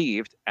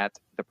received at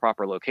the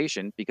proper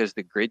location because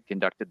the grid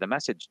conducted the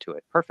message to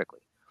it perfectly.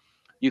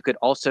 You could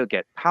also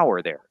get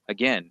power there.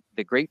 Again,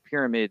 the Great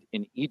Pyramid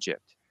in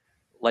Egypt,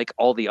 like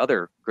all the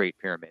other Great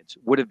Pyramids,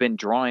 would have been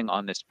drawing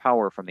on this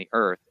power from the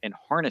earth and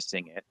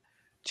harnessing it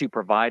to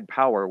provide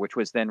power, which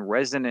was then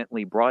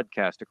resonantly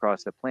broadcast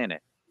across the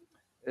planet.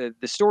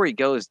 The story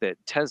goes that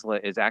Tesla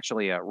is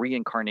actually a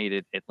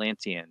reincarnated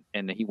Atlantean,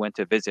 and he went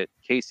to visit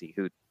Casey,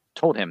 who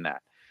told him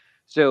that.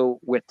 So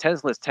with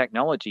Tesla's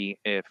technology,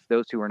 if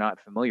those who are not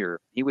familiar,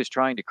 he was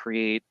trying to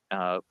create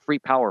free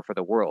power for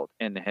the world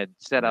and had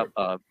set up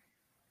a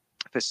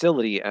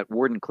facility at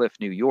Wardenclyffe,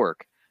 New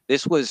York.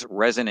 This was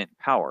resonant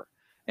power.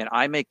 And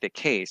I make the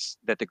case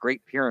that the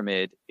Great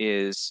Pyramid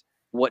is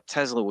what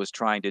Tesla was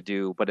trying to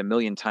do, but a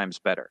million times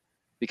better,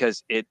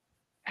 because it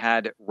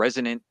had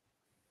resonant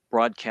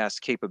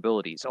broadcast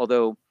capabilities.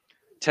 Although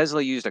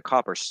Tesla used a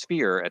copper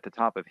sphere at the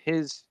top of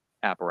his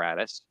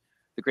apparatus,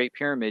 the Great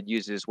Pyramid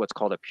uses what's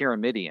called a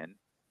pyramidion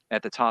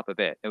at the top of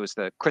it. It was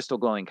the crystal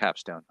glowing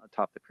capstone on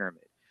top of the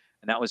pyramid.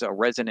 And that was a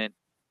resonant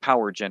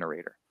power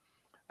generator.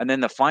 And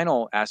then the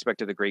final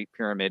aspect of the Great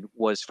Pyramid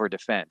was for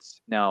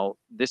defense. Now,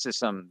 this is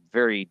some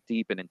very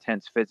deep and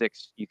intense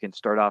physics. You can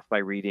start off by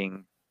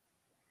reading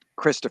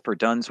Christopher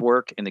Dunn's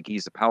work in the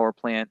Giza power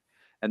plant.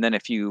 And then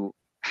if you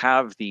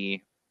have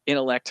the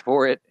intellect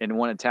for it and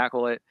want to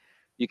tackle it,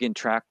 you can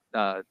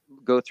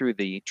go through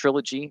the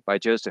trilogy by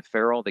Joseph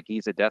Farrell, the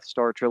Giza Death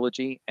Star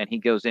trilogy, and he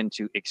goes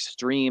into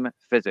extreme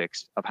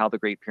physics of how the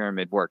Great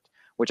Pyramid worked,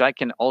 which I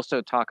can also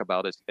talk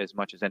about as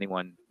much as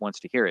anyone wants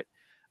to hear it.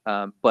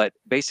 But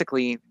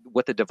basically,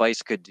 what the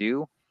device could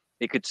do,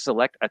 it could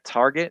select a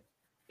target.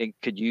 It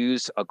could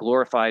use a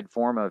glorified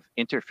form of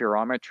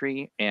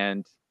interferometry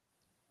and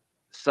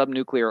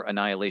subnuclear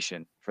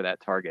annihilation for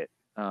that target.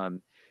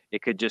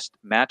 It could just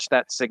match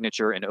that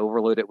signature and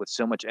overload it with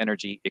so much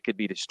energy, it could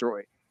be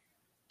destroyed.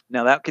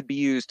 Now, that could be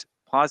used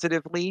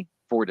positively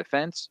for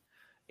defense.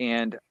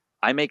 And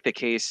I make the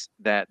case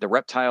that the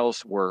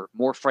reptiles were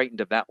more frightened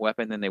of that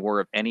weapon than they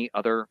were of any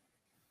other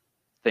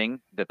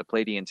thing that the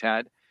Pleiadians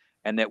had.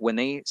 And that when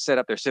they set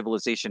up their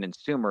civilization in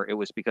Sumer, it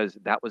was because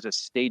that was a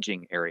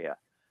staging area.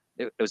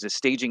 It was a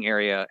staging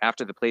area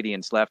after the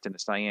Pleiadians left and the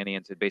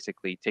Cyanians had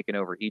basically taken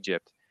over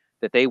Egypt,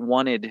 that they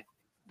wanted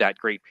that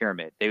Great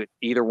Pyramid. They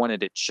either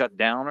wanted it shut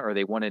down or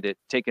they wanted it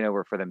taken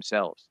over for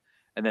themselves.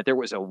 And that there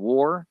was a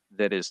war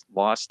that is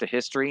lost to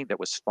history that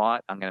was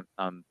fought.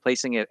 I'm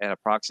placing it at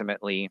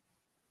approximately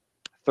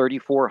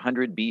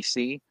 3400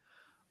 BC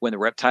when the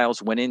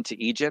reptiles went into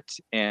Egypt,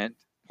 and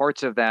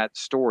parts of that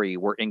story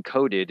were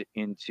encoded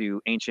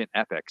into ancient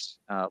epics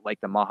like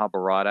the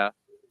Mahabharata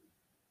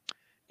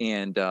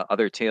and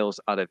other tales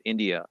out of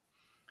India.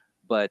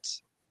 But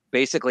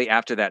basically,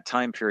 after that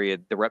time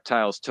period, the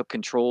reptiles took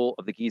control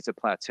of the Giza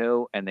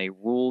Plateau and they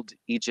ruled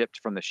Egypt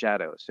from the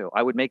shadows. So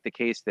I would make the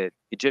case that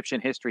Egyptian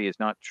history is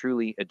not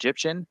truly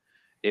Egyptian.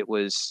 It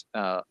was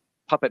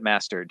puppet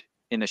mastered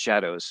in the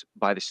shadows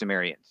by the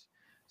Sumerians.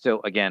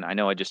 So again, I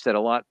know I just said a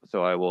lot,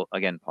 so I will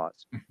again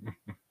pause.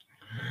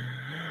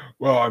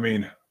 Well,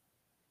 that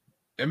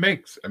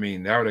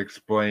would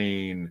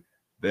explain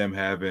them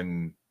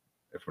having,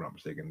 if I'm not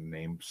mistaken, the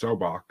name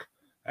Sobek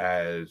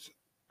as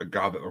a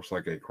god that looks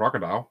like a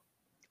crocodile.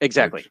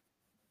 Exactly.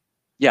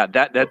 Yeah,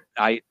 that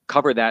I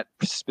cover that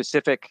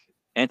specific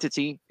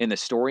entity in the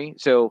story.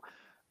 So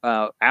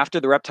after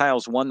the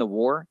reptiles won the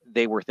war,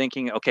 they were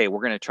thinking, okay,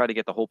 we're going to try to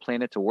get the whole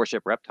planet to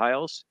worship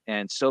reptiles.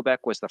 And Sobek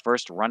was the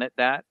first run at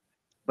that.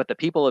 But the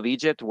people of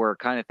Egypt were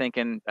kind of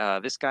thinking,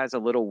 this guy's a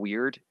little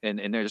weird.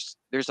 And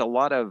there's a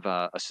lot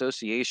of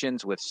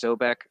associations with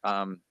Sobek,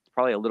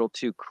 probably a little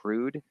too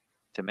crude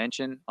to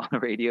mention on the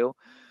radio.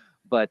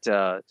 But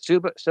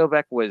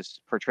Sobek was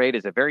portrayed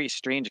as a very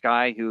strange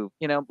guy who,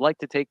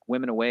 liked to take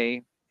women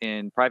away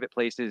in private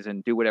places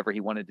and do whatever he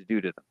wanted to do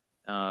to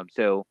them.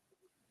 So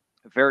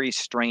a very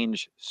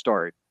strange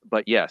start.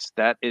 But yes,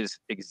 that is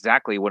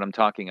exactly what I'm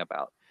talking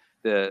about.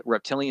 The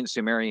reptilian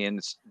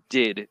Sumerians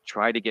did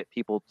try to get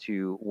people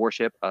to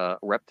worship a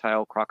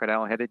reptile,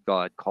 crocodile-headed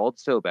god called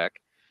Sobek,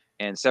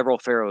 and several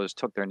pharaohs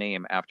took their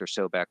name after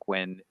Sobek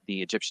when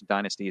the Egyptian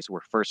dynasties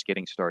were first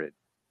getting started.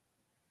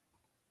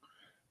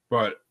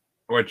 But,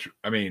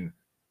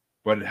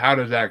 But how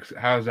does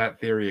that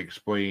theory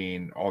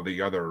explain all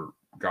the other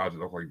gods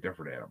that look like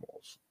different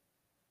animals?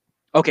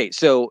 Okay,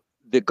 so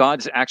the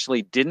gods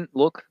actually didn't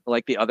look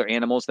like the other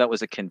animals. That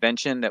was a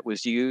convention that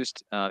was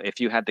used. If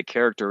you had the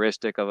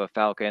characteristic of a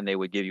falcon, they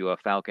would give you a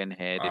falcon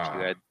head. If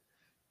you Ah, had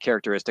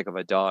characteristic of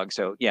a dog,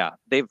 so yeah,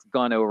 they've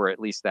gone over at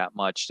least that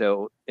much.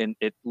 So in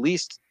at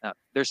least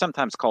they're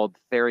sometimes called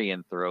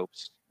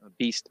therianthropes,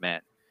 beast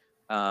men.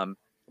 Um,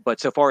 but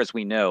so far as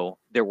we know,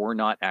 there were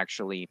not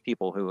actually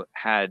people who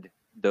had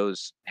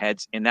those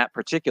heads in that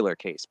particular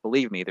case.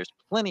 Believe me, there's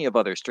plenty of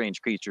other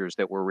strange creatures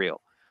that were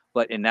real.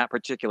 But in that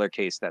particular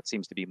case, that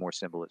seems to be more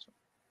symbolism.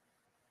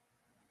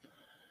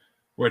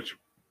 which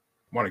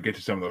I want to get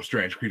to some of those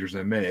strange creatures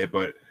in a minute,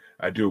 but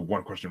I do have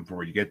one question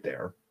before you get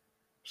there.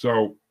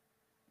 So,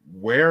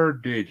 where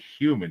did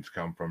humans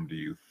come from? Do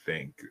you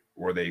think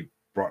were they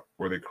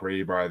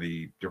created by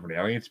the different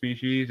alien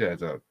species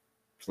as a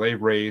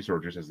slave race, or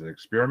just as an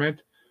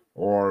experiment,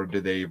 or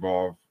did they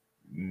evolve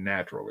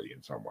naturally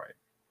in some way?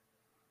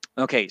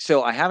 Okay,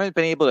 so I haven't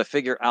been able to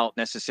figure out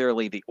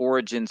necessarily the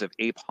origins of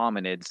ape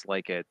hominids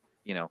like at,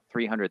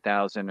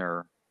 300,000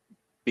 or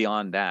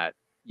beyond that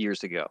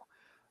years ago.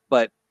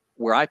 But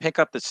where I pick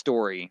up the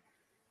story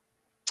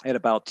at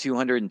about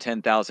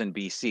 210,000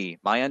 BC,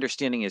 my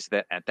understanding is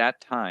that at that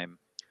time,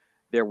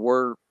 there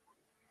were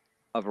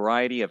a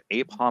variety of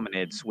ape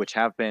hominids which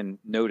have been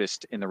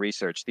noticed in the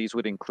research. These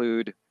would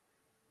include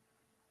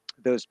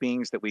those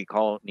beings that we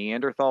call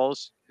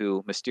Neanderthals,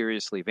 who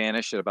mysteriously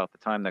vanished at about the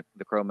time that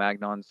the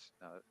Cro-Magnons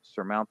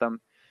surmount them,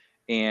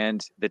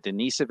 and the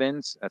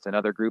Denisovans. That's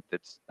another group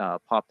that's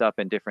popped up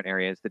in different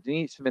areas. The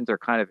Denisovans are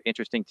kind of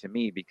interesting to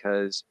me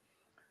because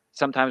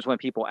sometimes when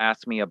people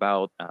ask me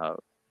about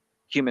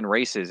human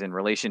races in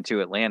relation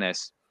to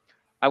Atlantis,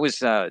 I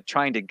was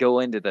trying to go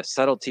into the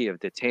subtlety of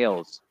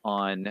details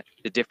on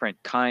the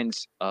different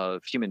kinds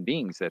of human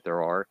beings that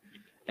there are.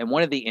 And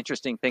one of the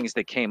interesting things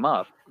that came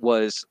up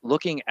was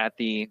looking at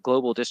the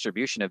global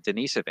distribution of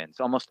Denisovans.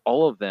 Almost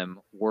all of them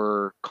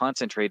were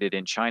concentrated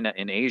in China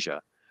and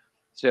Asia.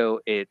 So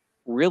it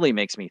really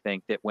makes me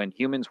think that when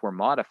humans were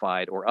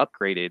modified or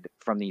upgraded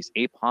from these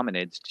ape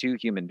hominids to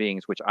human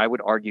beings, which I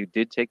would argue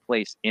did take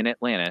place in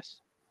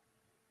Atlantis,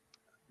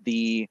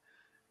 the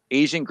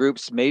Asian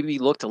groups maybe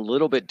looked a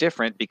little bit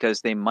different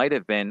because they might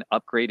have been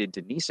upgraded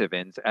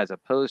Denisovans as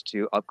opposed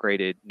to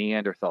upgraded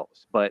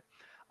Neanderthals. But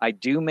I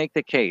do make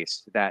the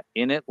case that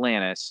in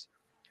Atlantis,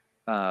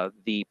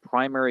 the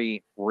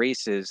primary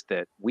races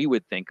that we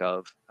would think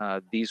of,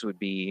 these would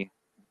be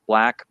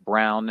black,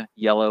 brown,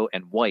 yellow,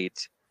 and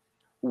white,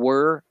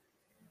 were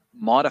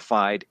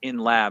modified in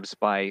labs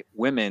by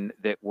women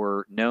that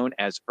were known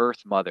as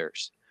Earth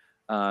Mothers.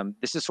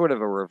 This is sort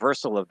of a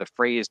reversal of the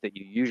phrase that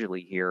you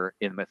usually hear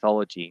in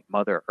mythology,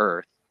 Mother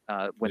Earth,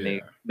 when they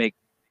Yeah, make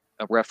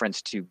a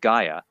reference to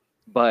Gaia.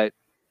 But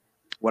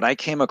what I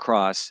came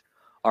across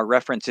are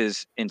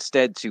references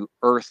instead to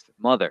Earth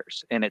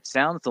Mothers. And it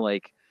sounds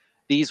like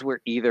these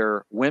were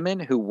either women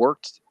who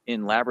worked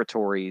in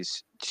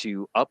laboratories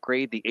to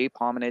upgrade the ape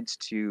hominids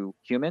to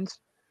humans,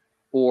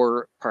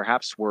 or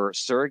perhaps were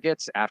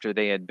surrogates after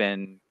they had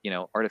been,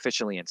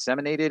 artificially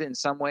inseminated in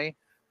some way.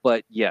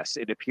 But yes,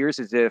 it appears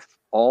as if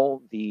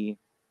all the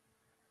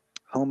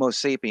Homo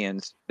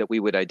sapiens that we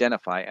would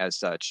identify as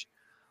such,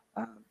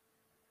 um,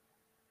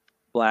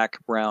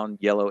 black, brown,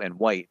 yellow, and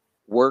white,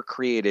 were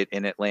created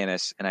in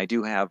Atlantis. And I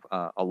do have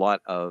a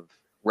lot of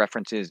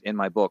references in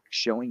my book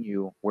showing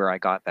you where I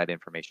got that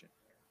information.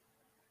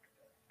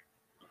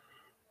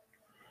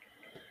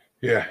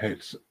 yeah.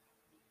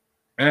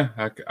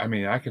 I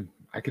mean, I can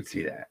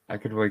see that.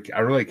 I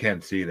really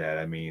can see that.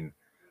 I mean,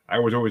 I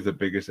was always the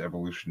biggest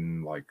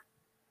evolution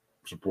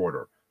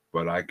supporter,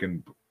 but I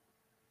can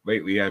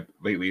lately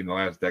in the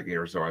last decade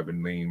or so, I've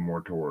been leaning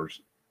more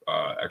towards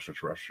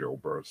extraterrestrial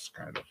births,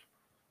 kind of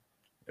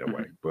in a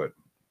way. Mhm.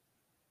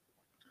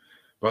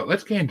 But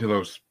let's get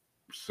into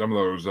some of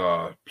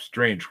those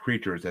strange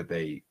creatures that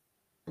they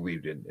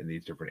believed in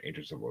these different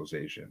ancient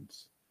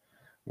civilizations.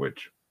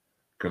 Which,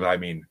 because I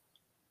mean,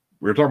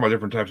 we were talking about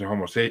different types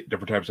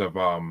of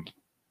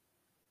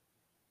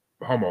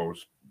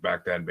homos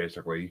back then,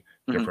 basically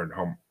Mhm. different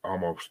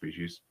homo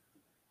species.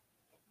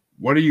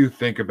 What do you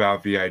think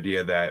about the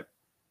idea that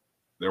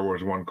there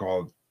was one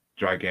called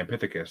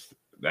Gigantopithecus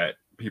that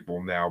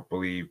people now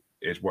believe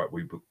is what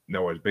we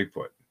know as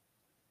Bigfoot?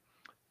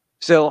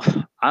 So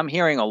I'm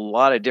hearing a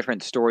lot of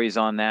different stories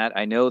on that.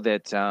 I know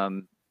that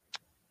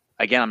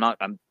again, I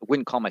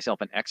wouldn't call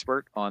myself an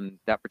expert on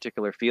that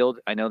particular field.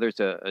 I know there's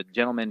a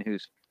gentleman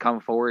who's come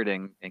forward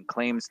and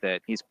claims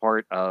that he's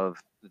part of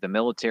the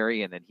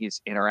military and that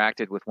he's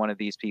interacted with one of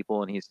these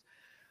people, and he's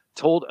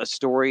told a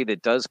story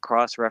that does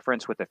cross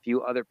reference with a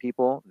few other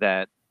people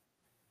that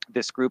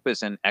this group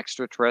is an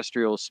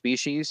extraterrestrial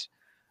species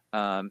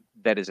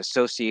that is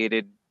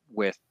associated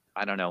with,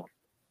 I don't know,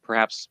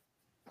 perhaps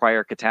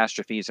prior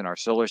catastrophes in our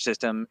solar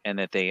system, and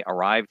that they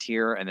arrived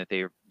here and that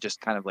they're just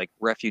kind of like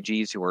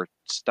refugees who are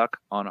stuck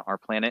on our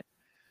planet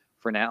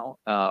for now.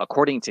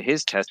 According to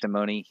his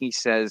testimony, he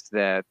says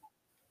that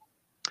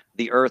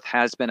the Earth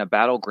has been a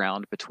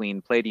battleground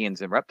between Pleiadians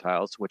and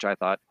reptiles, which I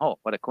thought, oh,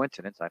 what a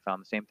coincidence. I found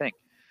the same thing.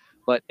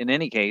 But in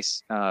any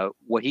case,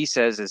 what he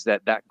says is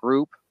that that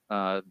group,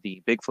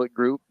 the Bigfoot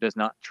group, does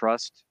not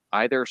trust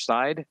either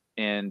side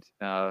and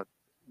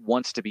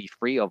wants to be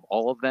free of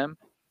all of them.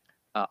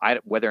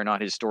 Whether or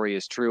not his story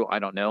is true, I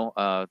don't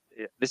know.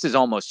 This is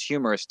almost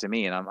humorous to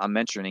me, and I'm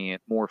mentioning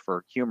it more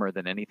for humor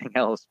than anything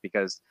else,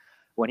 because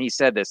when he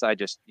said this, I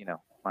just,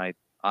 my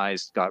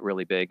eyes got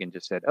really big and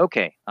just said,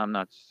 okay, I'm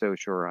not so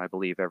sure I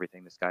believe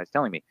everything this guy's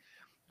telling me.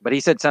 But he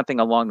said something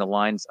along the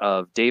lines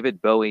of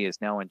David Bowie is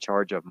now in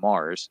charge of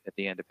Mars at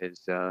the end of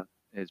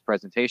his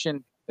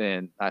presentation,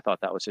 and I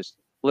thought that was just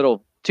a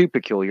little too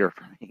peculiar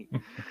for me.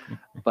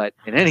 But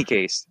in any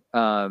case,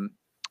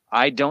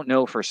 I don't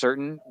know for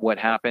certain what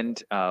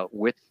happened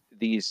with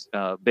these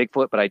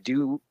Bigfoot, but I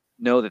do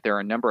know that there are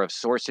a number of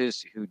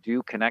sources who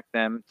do connect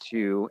them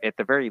to, at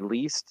the very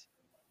least,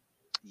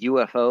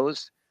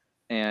 UFOs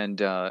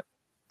and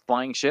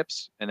flying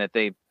ships, and that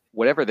they,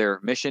 whatever their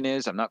mission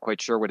is, I'm not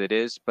quite sure what it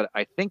is, but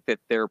I think that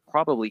there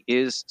probably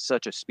is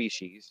such a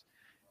species,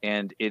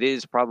 and it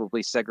is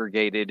probably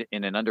segregated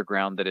in an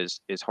underground that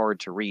is hard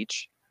to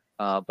reach.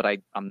 But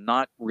I'm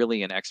not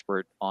really an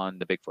expert on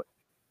the Bigfoot.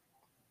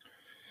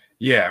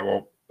 Yeah,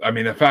 well, I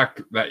mean, the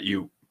fact that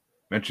you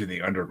mentioned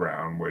the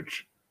underground,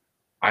 which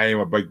I'm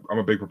a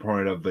big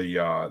proponent of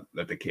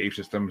the cave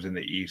systems in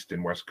the East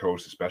and West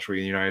Coast, especially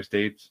in the United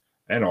States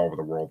and all over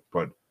the world,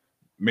 but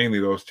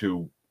mainly those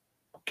two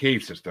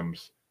cave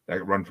systems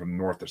that run from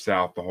north to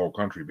south, the whole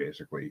country,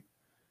 basically.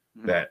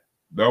 Mm-hmm. That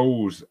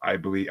those, I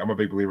believe, I'm a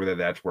big believer that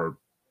that's where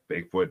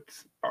Bigfoot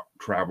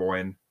travel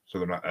in.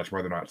 So that's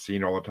why they're not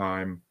seen all the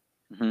time.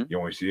 Mm-hmm. You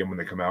only see them when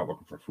they come out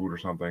looking for food or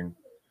something.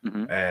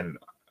 Mm-hmm. And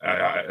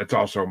it's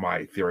also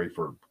my theory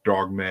for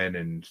dogmen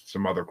and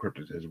some other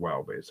cryptids as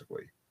well,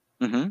 basically.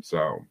 Mm-hmm.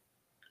 So,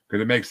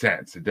 because it makes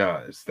sense, it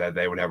does, that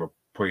they would have a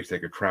place they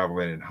could travel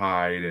in and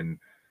hide. And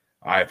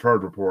I've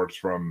heard reports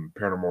from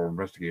paranormal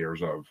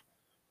investigators of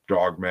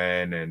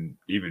dogmen and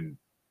even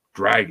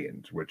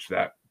dragons, which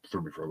that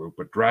threw me for a loop,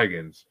 but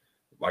dragons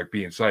like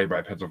being sighted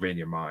by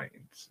Pennsylvania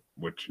mines,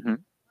 which mm-hmm.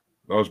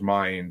 those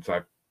mines,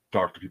 I've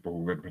talked to people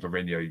who lived in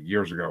Pennsylvania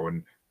years ago,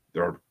 and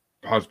their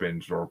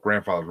husbands or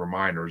grandfathers were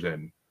miners,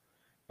 and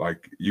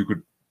like you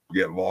could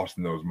get lost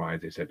in those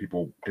mines. They said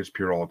people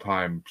disappeared all the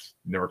time,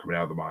 never coming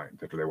out of the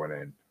mines after they went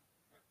in.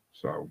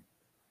 So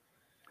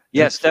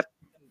yes,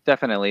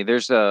 definitely.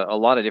 There's a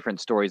lot of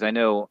different stories. I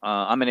know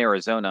I'm in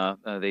Arizona.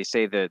 They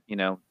say that,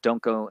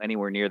 don't go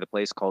anywhere near the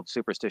place called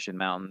Superstition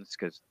Mountains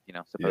because,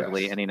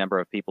 supposedly any number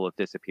of people have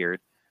disappeared.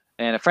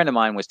 And a friend of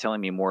mine was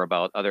telling me more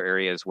about other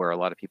areas where a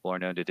lot of people are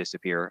known to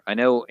disappear. I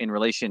know in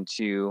relation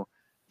to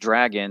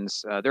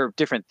dragons, there are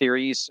different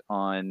theories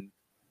on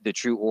the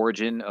true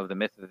origin of the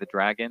myth of the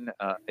dragon.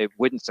 It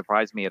wouldn't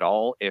surprise me at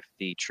all if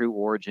the true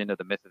origin of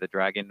the myth of the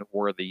dragon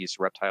were these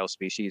reptile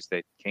species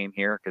that came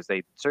here, because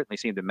they certainly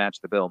seem to match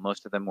the bill.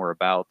 Most of them were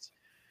about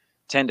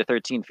 10 to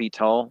 13 feet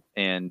tall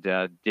and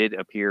did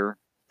appear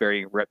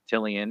very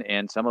reptilian,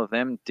 and some of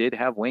them did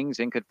have wings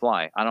and could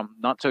fly. I'm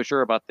not so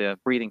sure about the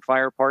breathing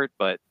fire part,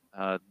 but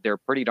they're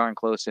pretty darn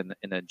close in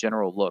the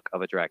general look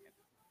of a dragon.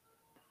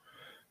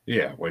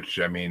 Yeah, which,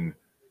 I mean,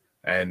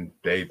 and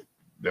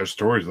there's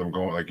stories of them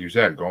going, like you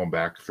said, going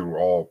back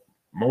through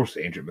most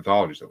ancient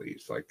mythologies, at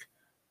least, like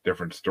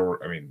different story.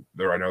 I mean,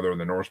 I know they're in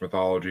the Norse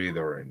mythology,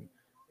 they're in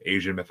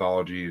Asian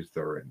mythologies,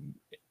 they're in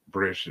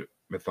British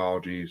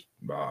mythologies.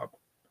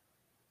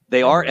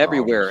 They are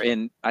everywhere.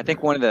 And I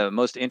think one of the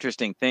most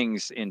interesting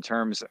things in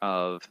terms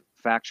of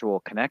factual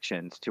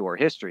connections to our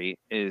history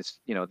is,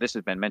 this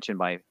has been mentioned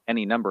by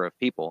any number of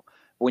people.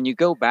 When you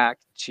go back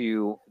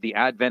to the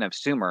advent of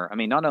Sumer, I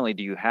mean, not only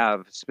do you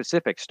have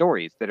specific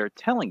stories that are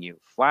telling you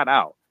flat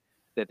out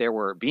that there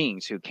were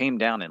beings who came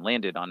down and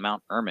landed on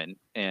Mount Hermon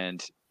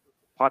and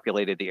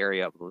populated the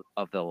area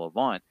of the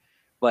Levant,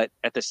 but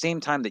at the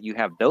same time that you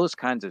have those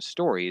kinds of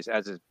stories,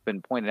 as has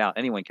been pointed out,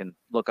 anyone can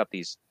look up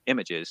these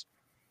images.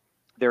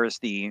 There is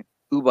the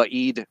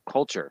Ubaid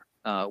culture,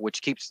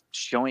 which keeps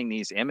showing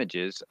these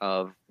images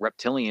of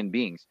reptilian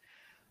beings.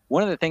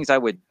 One of the things I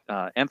would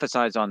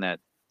emphasize on that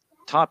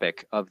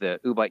topic of the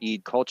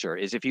Ubaid culture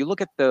is if you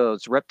look at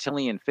those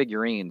reptilian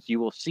figurines, you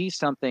will see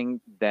something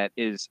that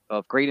is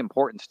of great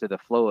importance to the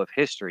flow of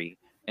history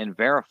and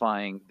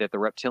verifying that the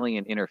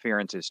reptilian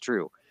interference is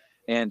true.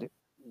 And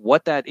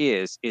what that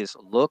is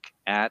look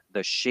at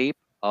the shape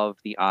of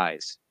the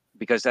eyes,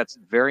 because that's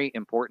very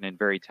important and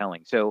very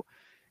telling. So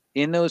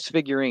in those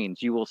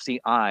figurines, you will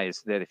see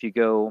eyes that if you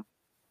go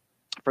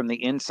from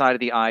the inside of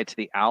the eye to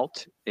the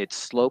out, it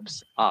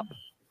slopes up.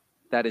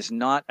 That is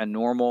not a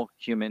normal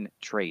human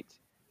trait.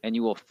 And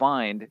you will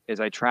find, as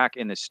I track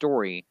in the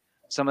story,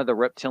 some of the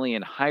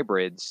reptilian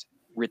hybrids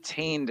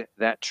retained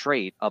that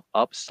trait of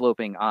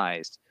upsloping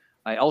eyes.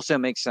 I also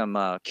make some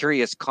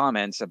curious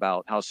comments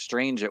about how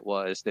strange it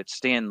was that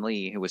Stan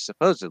Lee, who was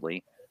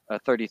supposedly a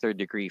 33rd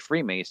degree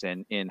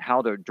Freemason in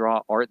How to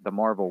Draw Art the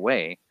Marvel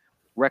Way,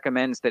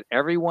 recommends that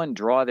everyone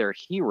draw their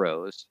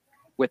heroes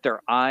with their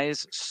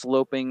eyes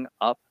sloping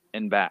up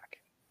and back.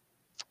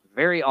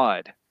 Very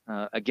odd.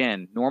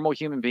 Again, normal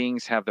human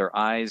beings have their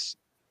eyes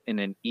in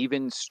an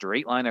even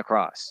straight line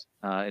across.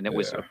 And it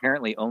was Yeah.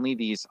 apparently only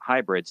these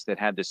hybrids that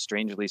had this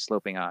strangely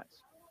sloping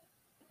eyes.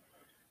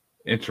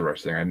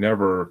 Interesting. I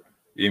never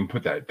even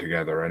put that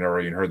together. I never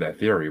even heard that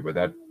theory, but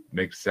that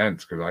makes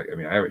sense because I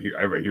mean, I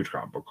have a huge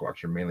comic book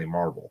collection, mainly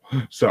Marvel.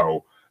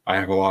 So I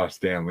have a lot of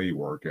Stan Lee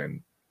work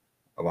and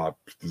a lot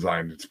of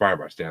designs inspired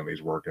by Stan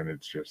Lee's work, and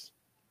it's just.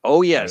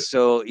 Oh yes,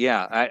 so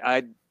yeah,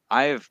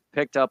 I've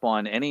picked up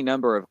on any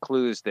number of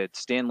clues that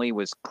Stan Lee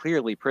was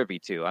clearly privy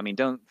to. I mean,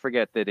 don't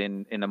forget that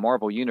in the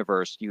Marvel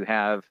universe, you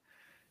have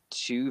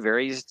two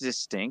very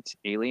distinct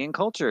alien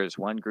cultures.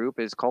 One group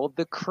is called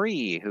the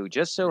Kree, who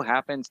just so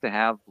happens to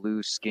have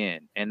blue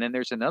skin. And then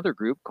there's another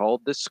group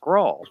called the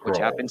Skrull, which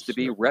happens to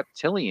be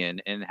reptilian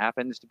and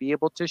happens to be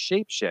able to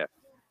shapeshift.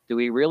 Do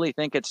we really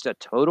think it's a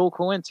total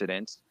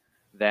coincidence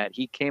that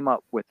he came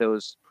up with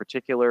those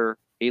particular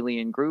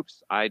alien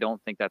groups? I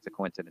don't think that's a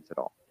coincidence at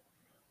all.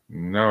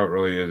 No, it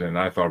really isn't.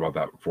 I thought about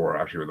that before,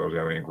 actually, with those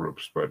alien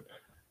groups, but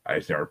I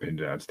just never pinned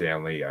it on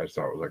Stan Lee. I just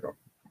thought it was like a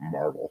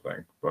Marvel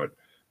thing. But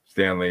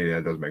Stan Lee,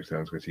 that does make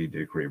sense because he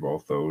did create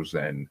both those.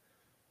 And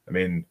I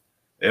mean,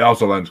 it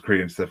also lends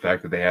credence to the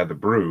fact that they had the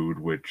Brood,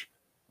 which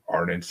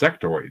are an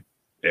insectoid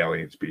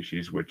alien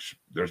species, which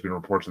there's been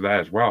reports of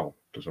that as well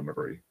to some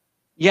degree.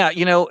 Yeah,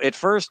 at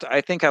first I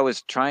think I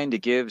was trying to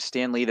give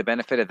Stan Lee the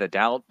benefit of the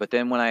doubt, but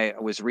then when I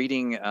was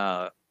reading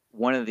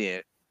one of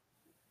the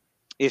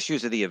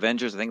issues of the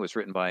Avengers, I think it was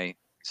written by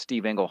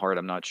Steve Englehart,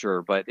 I'm not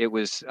sure, but it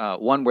was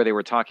one where they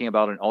were talking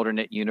about an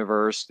alternate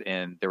universe,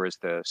 and there was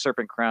the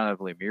Serpent Crown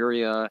of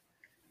Lemuria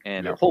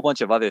and a whole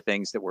bunch of other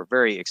things that were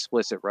very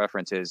explicit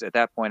references. At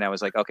that point, I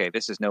was like, okay,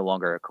 this is no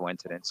longer a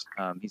coincidence.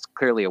 He's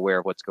clearly aware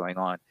of what's going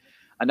on.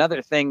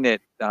 Another thing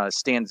that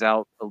stands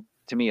out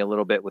to me a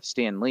little bit with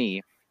Stan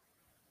Lee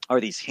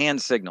are these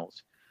hand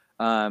signals.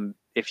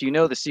 If you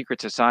know the secret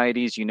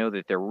societies, you know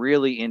that they're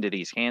really into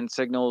these hand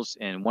signals.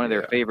 And one of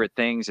their favorite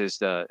things is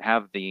to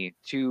have the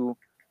two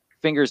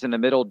fingers in the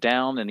middle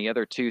down and the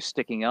other two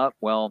sticking up.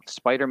 Well,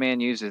 Spider-Man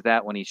uses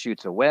that when he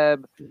shoots a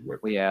web.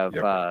 We have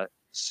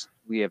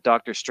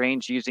Doctor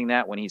Strange using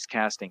that when he's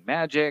casting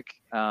magic.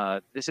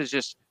 This is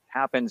just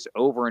happens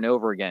over and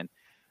over again.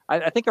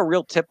 I think a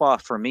real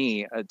tip-off for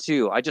me,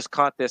 too, I just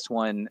caught this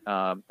one.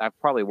 I've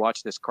probably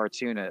watched this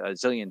cartoon a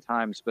zillion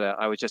times, but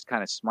I was just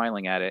kind of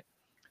smiling at it.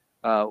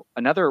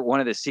 Another one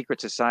of the secret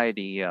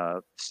society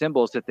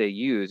symbols that they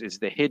use is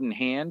the hidden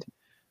hand.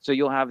 So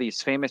you'll have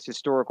these famous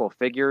historical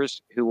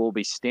figures who will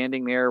be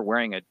standing there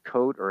wearing a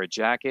coat or a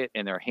jacket,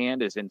 and their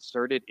hand is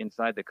inserted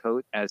inside the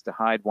coat as to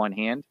hide one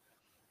hand.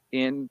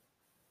 In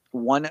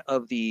one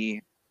of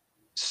the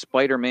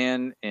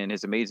Spider-Man and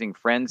His Amazing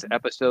Friends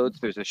episodes,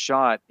 there's a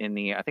shot in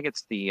I think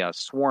it's the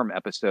Swarm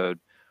episode,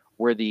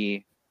 where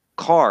the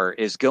car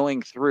is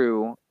going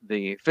through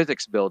the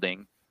physics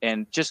building,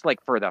 and just like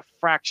for the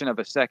fraction of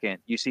a second,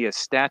 you see a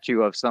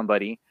statue of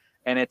somebody,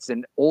 and it's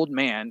an old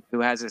man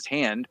who has his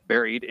hand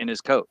buried in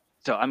his coat.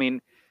 So, I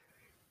mean,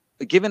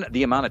 given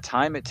the amount of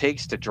time it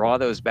takes to draw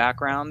those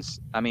backgrounds,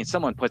 I mean,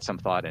 someone put some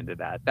thought into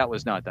that. That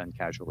was not done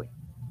casually.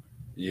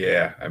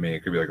 Yeah, I mean,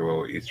 it could be like a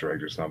little Easter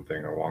egg or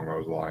something along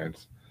those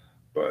lines.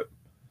 But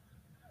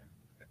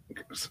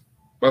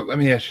let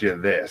me ask you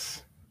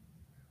this.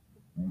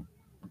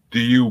 Do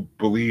you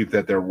believe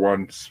that there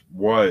once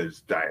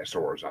was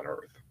dinosaurs on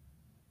Earth?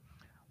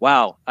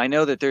 Wow. I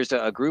know that there's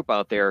a group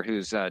out there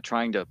who's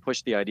trying to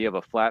push the idea of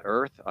a flat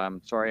Earth.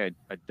 I'm sorry,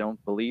 I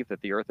don't believe that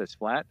the Earth is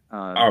flat.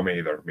 Me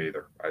either.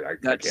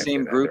 That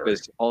same group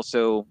is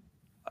also,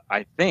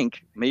 I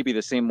think, maybe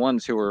the same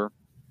ones who are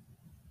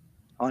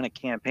on a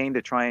campaign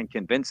to try and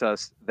convince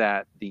us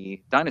that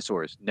the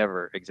dinosaurs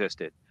never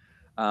existed.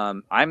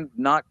 I'm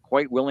not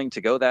quite willing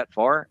to go that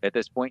far at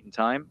this point in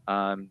time.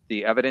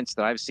 The evidence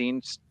that I've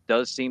seen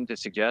does seem to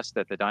suggest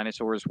that the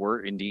dinosaurs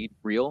were indeed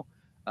real.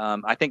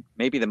 I think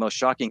maybe the most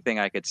shocking thing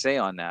I could say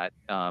on that,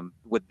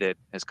 that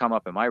has come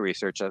up in my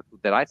research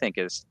that I think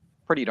is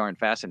pretty darn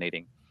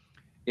fascinating,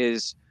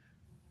 is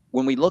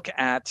when we look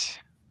at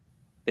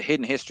the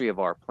hidden history of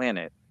our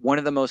planet, one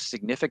of the most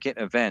significant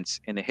events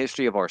in the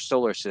history of our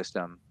solar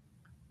system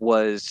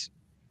was,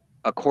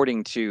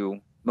 according to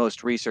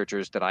most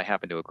researchers that I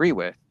happen to agree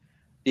with,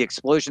 the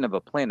explosion of a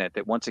planet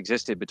that once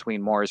existed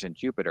between Mars and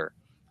Jupiter.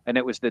 And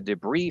it was the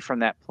debris from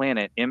that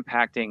planet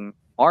impacting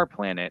our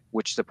planet,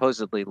 which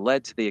supposedly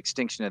led to the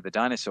extinction of the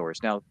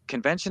dinosaurs. Now,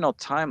 conventional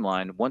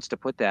timeline wants to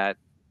put that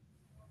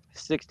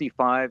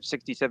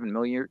 67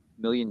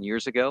 million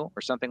years ago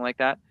or something like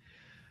that.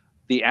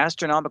 The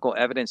astronomical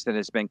evidence that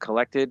has been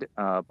collected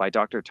by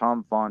Dr.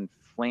 Tom von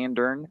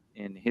Flandern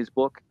in his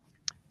book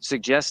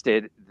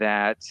suggested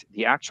that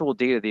the actual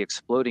date of the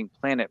exploding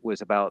planet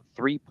was about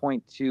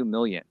 3.2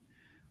 million.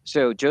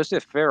 So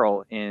Joseph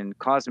Farrell in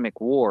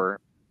Cosmic War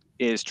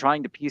is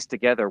trying to piece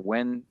together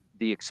when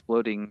the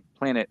exploding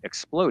planet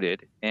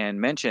exploded and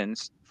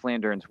mentions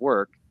Flandern's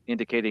work,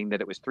 indicating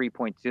that it was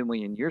 3.2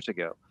 million years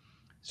ago.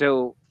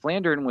 So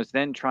Flandern was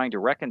then trying to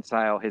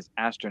reconcile his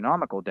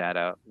astronomical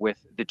data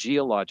with the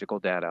geological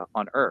data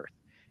on Earth.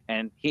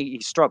 And he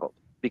struggled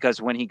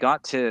because when he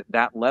got to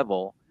that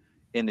level,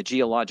 in the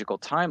geological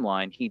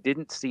timeline, he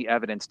didn't see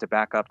evidence to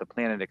back up the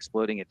planet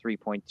exploding at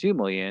 3.2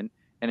 million.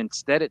 And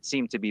instead, it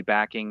seemed to be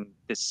backing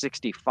the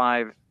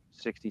 65,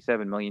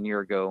 67 million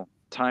year ago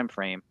time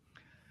frame.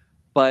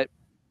 But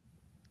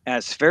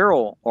as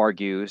Farrell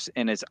argues,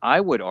 and as I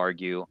would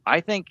argue,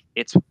 I think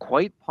it's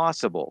quite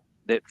possible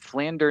that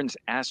Flandern's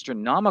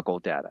astronomical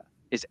data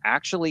is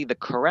actually the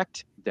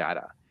correct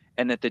data,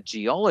 and that the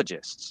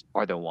geologists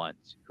are the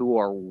ones who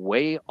are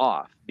way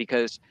off.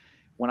 Because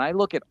when I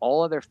look at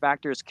all other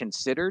factors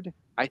considered,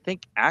 I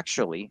think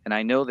actually, and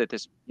I know that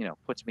this,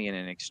 puts me in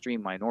an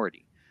extreme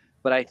minority,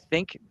 but I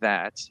think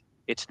that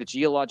it's the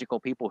geological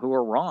people who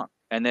are wrong,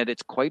 and that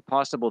it's quite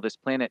possible this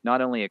planet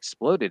not only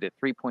exploded at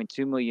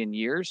 3.2 million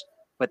years,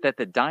 but that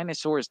the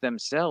dinosaurs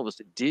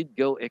themselves did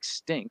go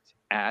extinct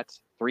at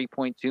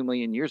 3.2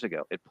 million years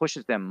ago. It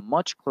pushes them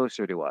much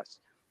closer to us,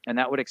 and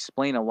that would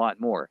explain a lot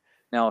more.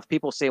 Now, if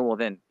people say, well,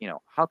 then,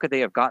 how could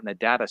they have gotten the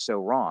data so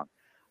wrong?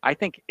 I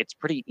think it's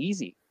pretty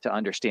easy to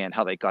understand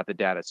how they got the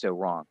data so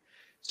wrong.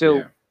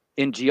 So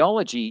in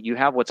geology, you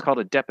have what's called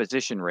a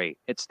deposition rate.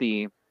 It's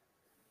the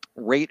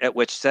rate at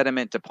which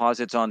sediment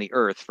deposits on the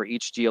Earth for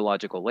each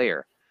geological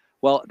layer.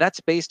 Well, that's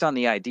based on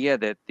the idea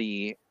that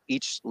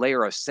each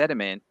layer of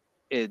sediment,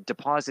 it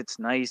deposits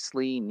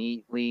nicely,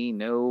 neatly,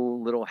 no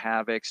little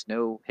havocs,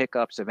 no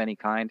hiccups of any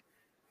kind.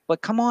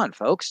 But come on,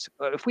 folks,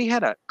 if we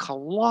had a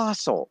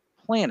colossal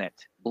planet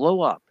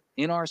blow up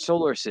in our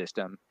solar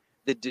system,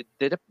 the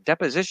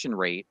deposition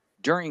rate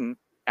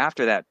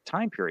after that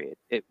time period,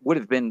 it would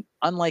have been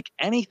unlike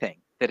anything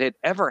that had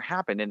ever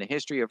happened in the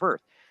history of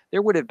Earth.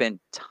 There would have been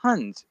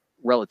tons,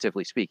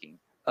 relatively speaking,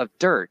 of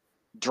dirt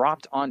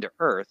dropped onto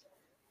Earth,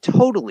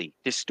 totally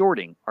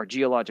distorting our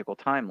geological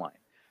timeline.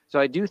 So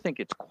I do think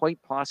it's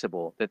quite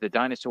possible that the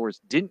dinosaurs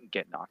didn't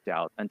get knocked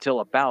out until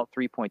about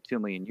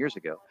 3.2 million years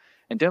ago.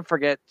 And don't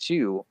forget,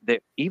 too,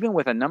 that even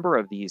with a number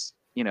of these,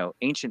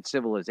 ancient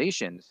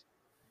civilizations,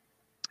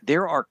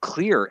 there are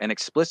clear and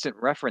explicit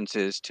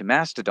references to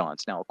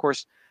mastodons. Now, of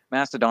course,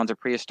 mastodons are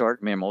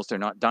prehistoric mammals. They're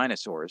not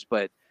dinosaurs,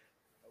 but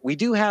we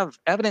do have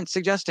evidence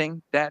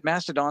suggesting that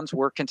mastodons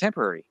were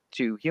contemporary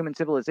to human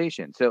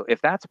civilization. So if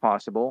that's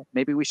possible,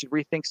 maybe we should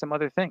rethink some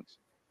other things.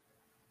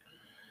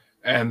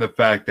 And the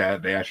fact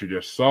that they actually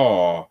just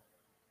saw,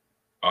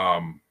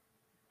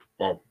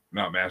 well,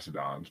 not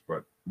mastodons,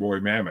 but woolly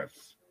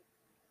mammoths,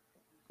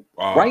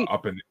 right,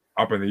 up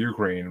in the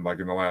Ukraine, like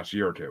in the last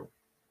year or two.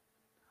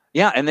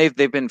 Yeah, and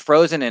they've been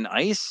frozen in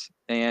ice,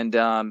 and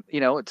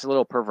it's a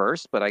little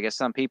perverse, but I guess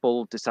some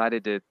people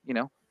decided to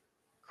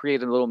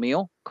create a little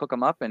meal, cook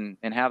them up, and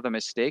have them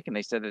as steak, and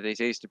they said that they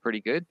tasted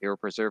pretty good. They were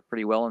preserved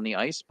pretty well in the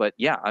ice, but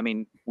yeah, I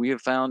mean, we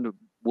have found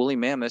woolly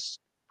mammoths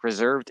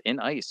preserved in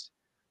ice.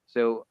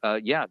 So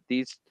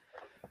these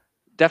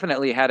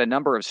definitely had a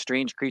number of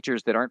strange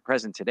creatures that aren't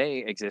present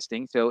today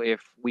existing. So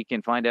if we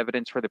can find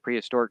evidence for the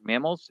prehistoric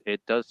mammals,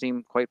 it does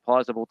seem quite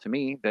plausible to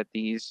me that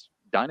these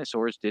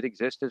dinosaurs did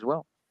exist as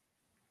well.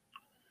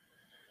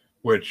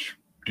 Which,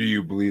 do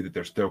you believe that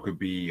there still could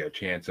be a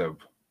chance of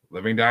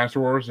living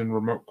dinosaurs in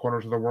remote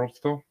corners of the world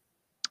still?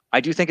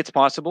 I do think it's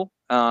possible.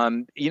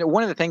 One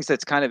of the things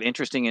that's kind of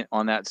interesting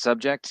on that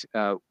subject,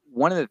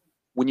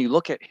 when you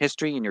look at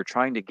history and you're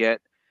trying to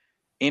get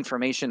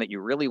information that you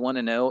really want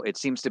to know, it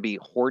seems to be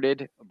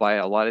hoarded by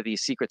a lot of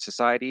these secret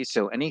societies.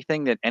 So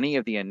anything that any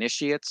of the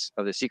initiates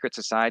of the secret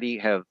society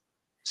have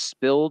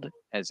spilled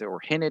or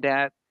hinted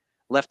at,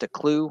 left a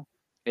clue,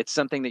 it's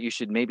something that you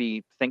should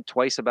maybe think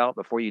twice about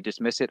before you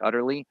dismiss it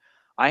utterly.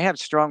 I have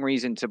strong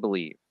reason to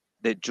believe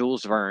that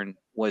Jules Verne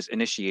was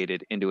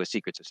initiated into a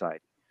secret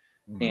society.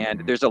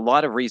 And there's a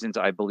lot of reasons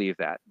I believe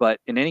that. But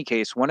in any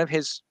case, one of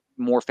his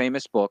more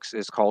famous books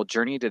is called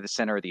Journey to the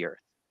Center of the Earth.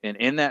 And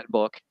in that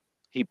book,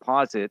 he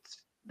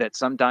posits that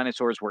some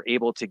dinosaurs were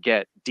able to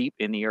get deep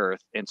in the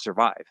earth and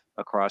survive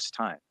across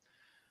time.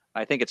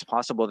 I think it's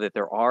possible that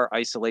there are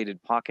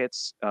isolated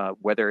pockets,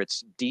 whether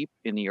it's deep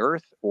in the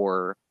earth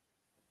or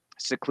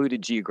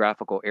secluded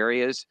geographical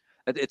areas.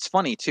 It's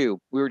funny, too.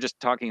 We were just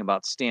talking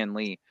about Stan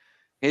Lee.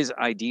 His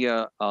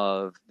idea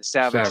of the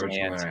savage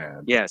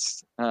land.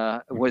 Yes,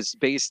 was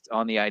based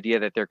on the idea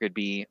that there could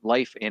be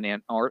life in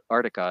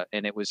Antarctica,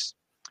 and it was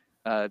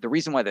the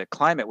reason why the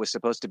climate was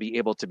supposed to be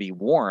able to be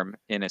warm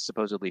in a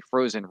supposedly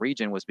frozen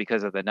region was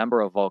because of the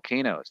number of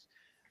volcanoes.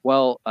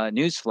 Well,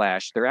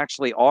 newsflash, there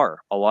actually are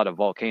a lot of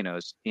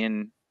volcanoes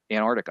in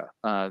Antarctica.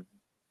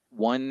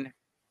 One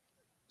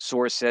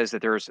source says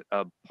that there's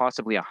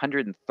possibly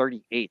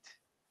 138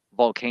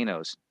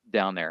 volcanoes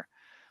down there.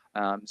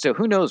 So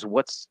who knows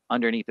what's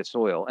underneath the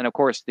soil? And of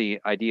course, the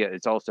idea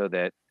is also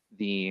that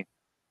the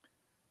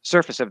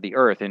surface of the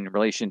Earth in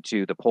relation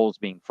to the poles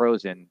being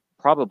frozen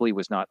probably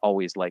was not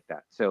always like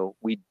that. So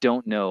we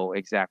don't know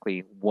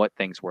exactly what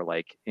things were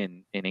like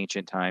in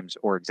ancient times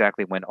or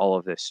exactly when all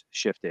of this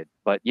shifted.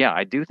 But yeah,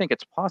 I do think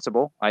it's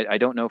possible. I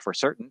don't know for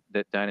certain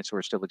that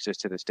dinosaurs still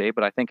exist to this day,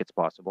 but I think it's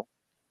possible.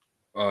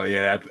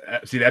 Yeah.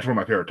 That's one of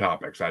my favorite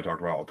topics I talk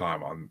about all the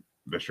time on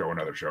this show and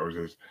other shows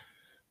is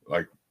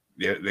like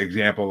the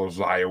examples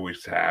I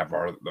always have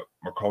are the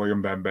Macaulay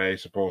Mbembe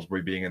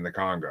supposedly being in the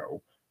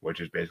Congo, which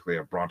is basically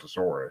a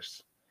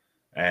brontosaurus.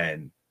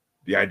 And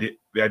the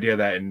idea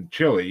that in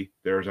Chile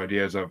there's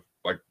ideas of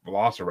like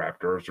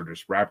velociraptors or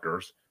just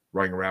raptors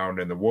running around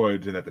in the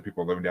woods, and that the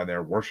people living down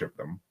there worship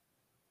them.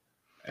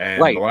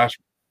 And Right.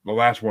 the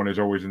last one is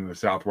always in the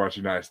Southwest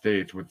United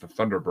States with the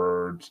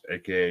thunderbirds,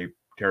 aka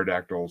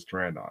pterodactyls,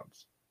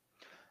 pteranodons.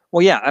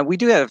 Well, yeah, we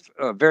do have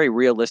very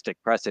realistic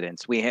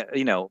precedents.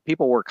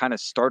 People were kind of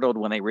startled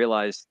when they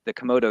realized the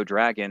Komodo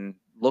dragon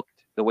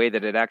looked the way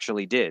that it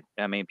actually did.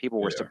 I mean,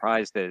 people were Yeah,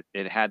 surprised that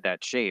it had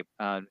that shape.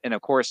 And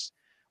of course,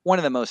 one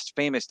of the most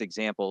famous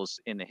examples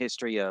in the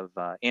history of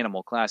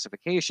animal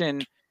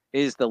classification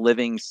is the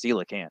living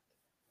coelacanth.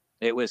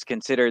 It was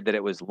considered that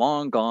it was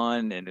long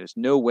gone and there's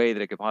no way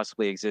that it could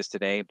possibly exist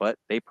today, but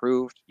they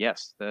proved,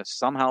 yes,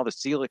 somehow the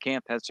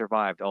coelacanth has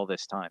survived all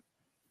this time.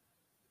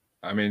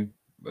 I mean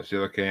the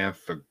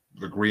coelacanth,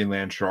 the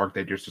Greenland shark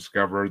they just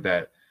discovered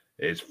that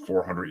is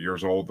 400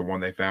 years old. The one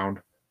they found,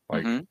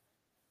 like Mm-hmm.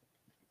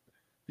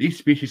 these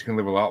species can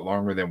live a lot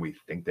longer than we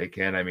think they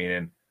can. I mean,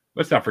 and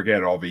let's not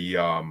forget all the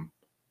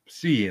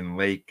sea and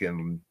lake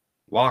and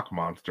loch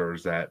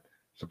monsters that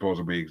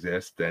supposedly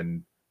exist,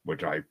 and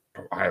which I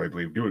highly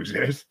believe do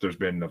exist. There's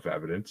been enough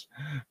evidence,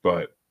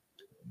 but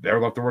they're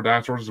leftover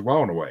dinosaurs as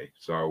well in a way.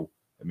 So,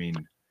 I mean,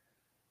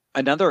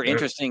 Another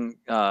interesting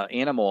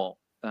animal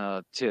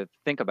to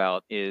think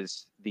about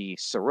is the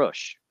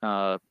sarush.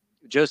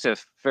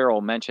 Joseph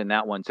Farrell mentioned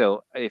that one.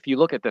 So if you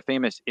look at the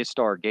famous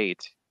Istar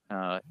Gate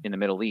in the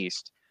Middle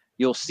East,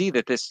 you'll see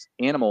that this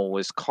animal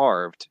was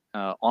carved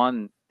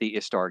on the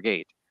Istar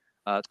Gate.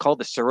 It's called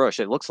the sarush.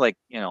 It looks like,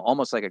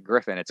 almost like a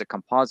griffin. It's a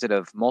composite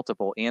of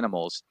multiple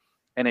animals,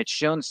 and it's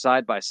shown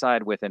side by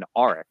side with an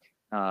auric.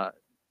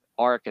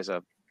 Auric is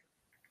a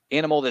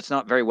animal that's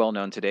not very well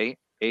known today.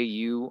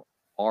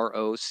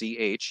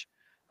 Auroch,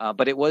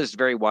 but it was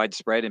very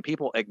widespread, and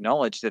people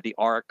acknowledged that the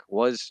auric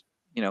was,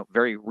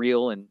 very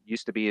real and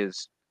used to be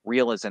as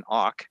real as an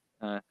auk.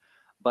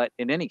 But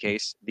in any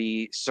case,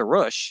 the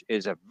sarush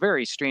is a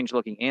very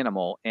strange-looking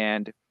animal,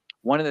 and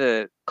one of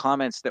the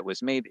comments that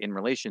was made in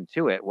relation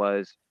to it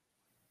was,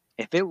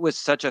 if it was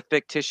such a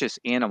fictitious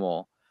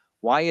animal,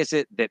 why is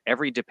it that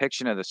every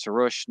depiction of the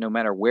sarush, no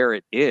matter where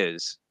it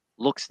is,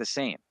 looks the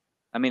same?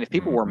 I mean, if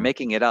people were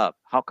making it up,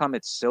 how come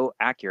it's so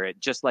accurate,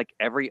 just like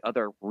every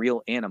other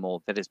real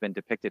animal that has been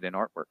depicted in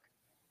artwork?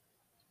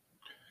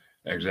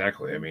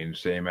 exactly. I mean,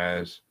 same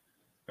as,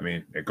 I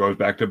mean, it goes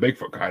back to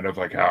Bigfoot, kind of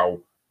like how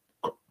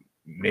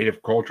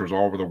native cultures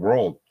all over the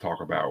world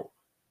talk about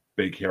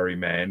big hairy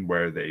men,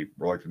 where they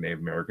were like the Native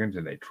Americans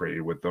and they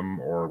traded with them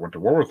or went to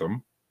war with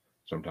them,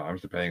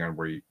 sometimes depending on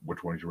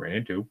which ones you ran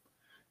into.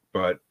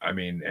 But I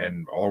mean,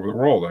 and all over the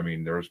world, I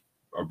mean, there's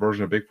a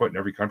version of Bigfoot in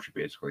every country,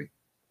 basically,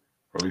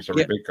 or at least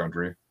every Yeah. big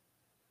country.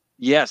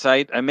 Yes,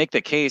 I make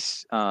the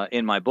case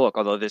in my book,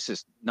 although this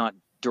is not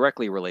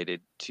directly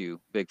related to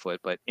Bigfoot,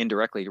 but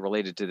indirectly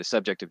related to the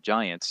subject of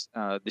giants.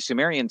 The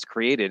Sumerians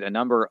created a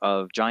number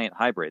of giant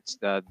hybrids.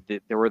 There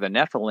were the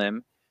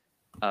Nephilim,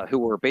 who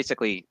were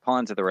basically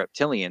pawns of the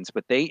reptilians,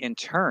 but they in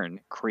turn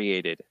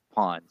created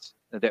pawns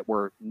that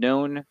were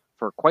known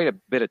for quite a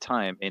bit of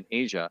time in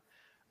Asia.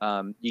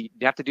 You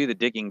have to do the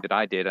digging that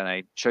I did, and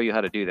I show you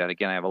how to do that.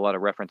 Again, I have a lot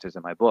of references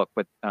in my book,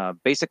 but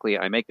basically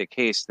I make the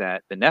case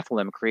that the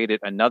Nephilim created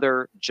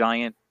another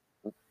giant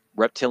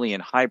reptilian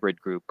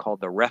hybrid group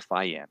called the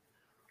Rephaim,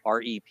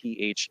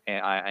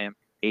 Rephaim.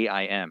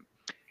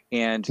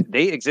 And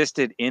they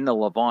existed in the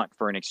Levant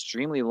for an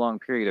extremely long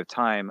period of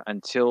time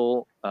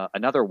until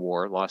another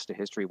war lost to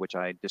history, which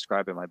I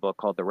describe in my book,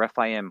 called the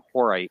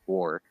Rephaim-Horite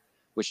War,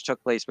 which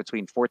took place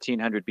between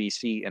 1400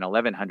 BC and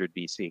 1100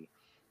 BC.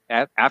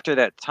 After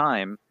that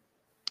time,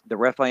 the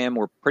Rephaim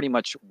were pretty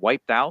much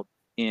wiped out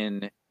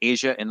in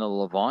Asia and the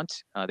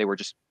Levant. They were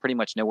just pretty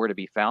much nowhere to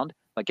be found.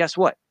 But guess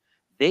what?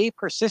 They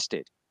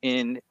persisted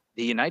in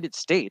the United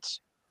States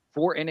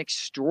for an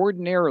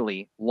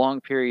extraordinarily long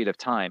period of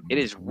time. It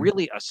is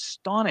really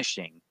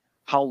astonishing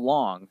how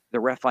long the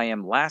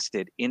Rephaim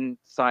lasted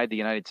inside the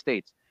United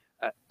States.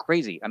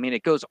 Crazy. I mean,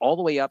 it goes all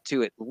the way up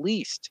to at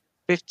least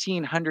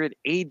 1500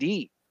 AD.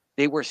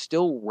 They were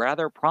still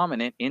rather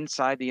prominent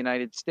inside the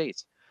United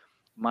States.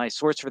 My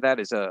source for that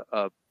is a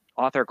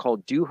author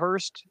called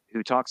Dewhurst,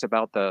 who talks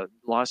about the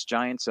lost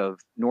giants of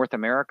North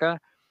America.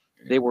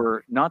 They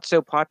were not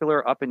so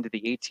popular up into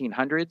the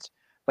 1800s,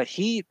 but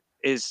he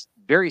is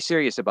very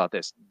serious about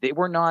this. They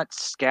were not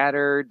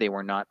scattered. They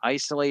were not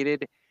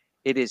isolated.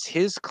 It is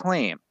his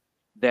claim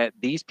that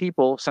these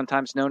people,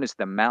 sometimes known as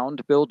the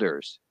mound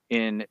builders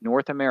in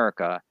North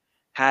America,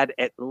 had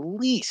at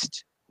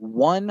least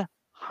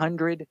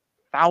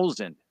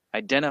 100,000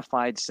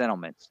 identified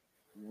settlements.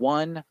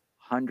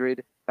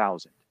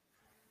 100,000.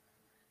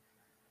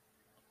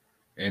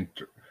 And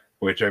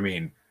which, I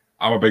mean,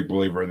 I'm a big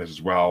believer in this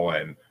as well,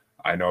 and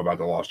I know about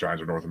the lost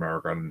giants of North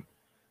America, and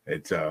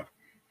it's the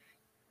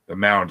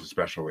mounds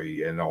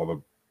especially, and all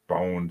the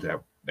bones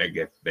that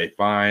they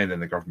find,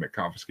 and the government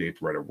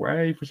confiscates right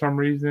away for some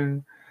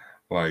reason,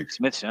 like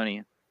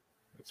Smithsonian.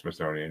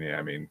 Yeah,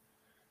 I mean,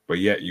 but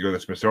yet you go to the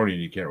Smithsonian,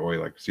 you can't really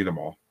like see them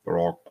all. They're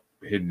all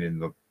hidden in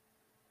the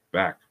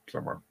back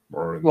somewhere.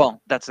 Or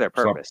Well, that's their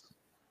some, purpose.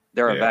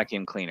 They're a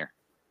vacuum cleaner,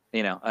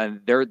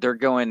 and they're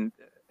going.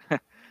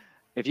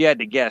 If you had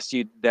to guess,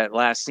 that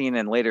last scene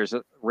in Raiders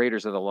of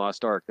the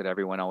Lost Ark that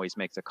everyone always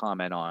makes a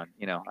comment on.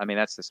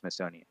 That's the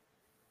Smithsonian.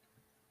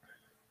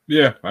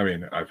 Yeah, I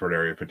mean, I've heard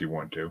Area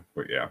 51 too,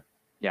 but yeah.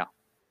 Yeah.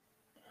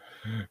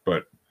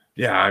 But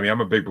yeah, I mean,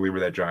 I'm a big believer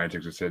that giants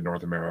exist in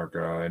North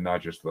America, and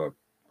not just the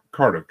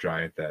Cardiff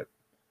giant that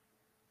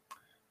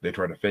they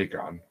try to fake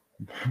on.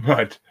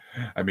 But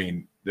I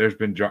mean, there's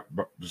been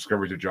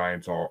discoveries of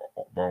giants,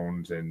 all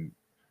bones,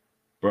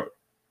 but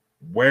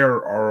where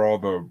are all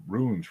the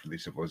ruins for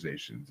these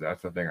civilizations?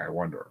 That's the thing I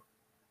wonder.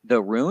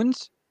 The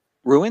ruins?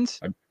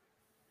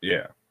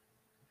 Yeah.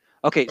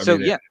 Okay, so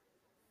yeah.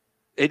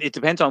 It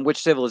depends on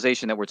which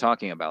civilization that we're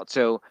talking about.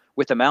 So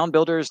with the mound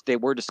builders, they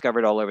were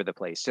discovered all over the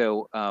place.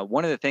 So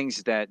one of the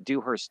things that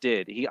Dewhurst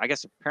did,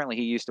 apparently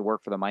he used to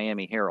work for the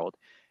Miami Herald.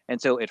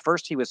 And so at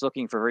first he was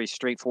looking for very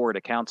straightforward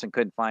accounts and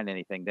couldn't find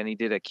anything. Then he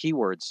did a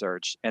keyword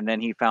search, and then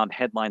he found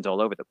headlines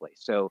all over the place.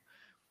 So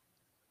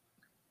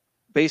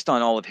based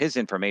on all of his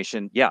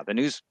information, yeah, the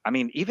news, I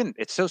mean, even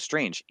it's so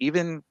strange.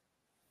 Even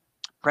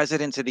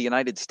presidents of the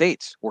United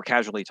States were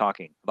casually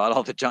talking about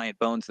all the giant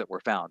bones that were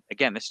found.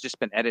 Again, this has just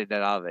been edited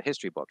out of the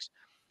history books.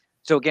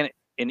 So again,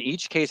 in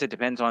each case, it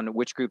depends on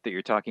which group that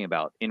you're talking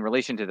about. In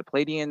relation to the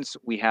Palladians,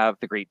 we have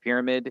the Great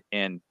Pyramid.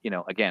 And,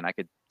 again, I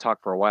could talk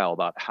for a while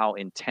about how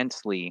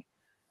intensely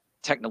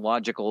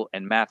technological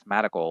and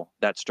mathematical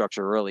that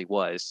structure really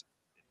was.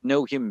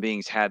 No human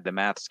beings had the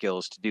math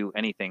skills to do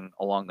anything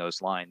along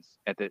those lines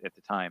at the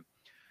time.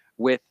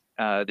 With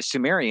the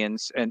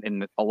Sumerians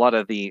and a lot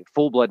of the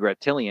full-blood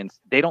reptilians,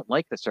 they don't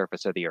like the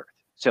surface of the earth.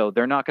 So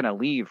they're not going to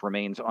leave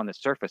remains on the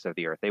surface of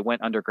the earth. They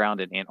went underground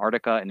in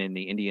Antarctica and in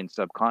the Indian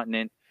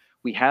subcontinent.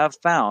 We have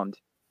found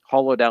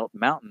hollowed out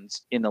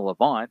mountains in the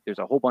Levant. There's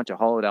a whole bunch of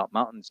hollowed out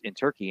mountains in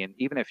Turkey. And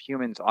even if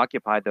humans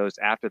occupied those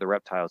after the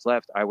reptiles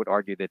left, I would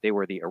argue that they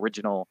were the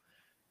original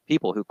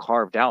people who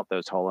carved out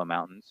those hollow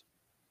mountains.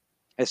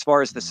 As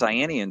far as the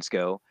Cyanians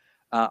go,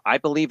 I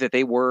believe that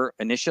they were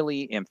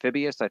initially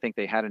amphibious. I think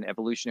they had an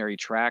evolutionary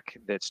track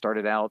that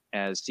started out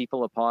as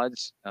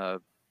cephalopods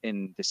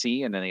in the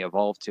sea, and then they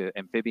evolved to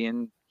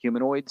amphibian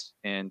humanoids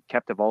and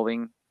kept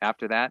evolving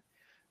after that,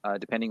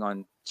 depending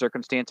on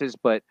circumstances.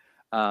 But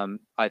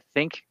I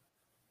think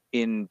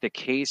in the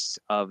case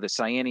of the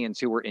Cyanians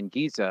who were in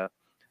Giza,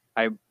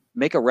 I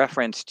make a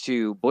reference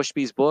to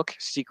Bushby's book,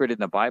 Secret in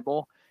the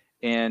Bible,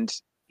 and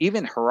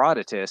even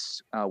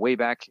Herodotus, way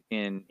back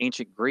in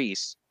ancient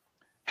Greece,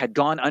 had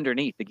gone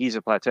underneath the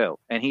Giza Plateau,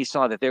 and he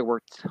saw that there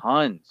were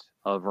tons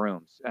of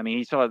rooms. I mean,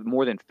 he saw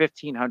more than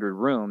 1,500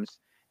 rooms,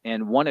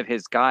 and one of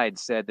his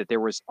guides said that there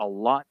was a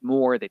lot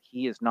more that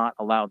he is not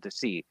allowed to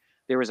see.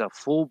 There was a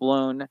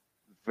full-blown,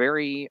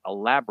 very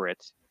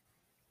elaborate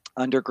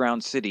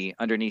underground city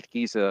underneath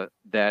Giza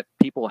that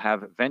people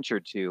have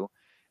ventured to,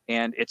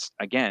 and it's,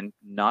 again,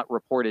 not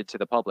reported to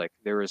the public.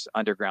 There is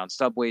underground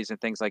subways and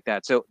things like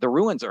that. So the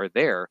ruins are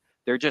there.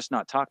 They're just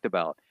not talked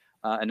about.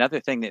 Another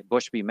thing that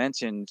Bushby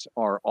mentioned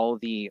are all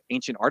the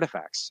ancient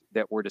artifacts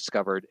that were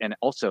discovered and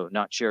also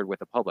not shared with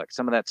the public.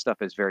 Some of that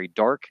stuff is very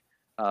dark,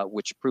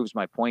 which proves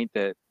my point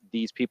that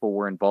these people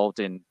were involved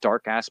in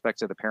dark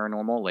aspects of the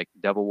paranormal, like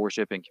devil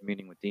worship and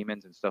communing with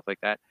demons and stuff like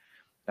that.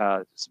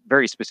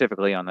 Very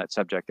specifically on that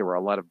subject, there were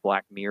a lot of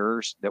black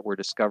mirrors that were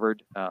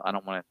discovered. I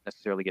don't want to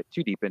necessarily get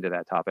too deep into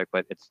that topic,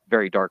 but it's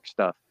very dark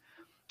stuff.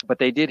 But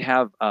they did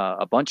have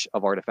a bunch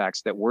of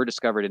artifacts that were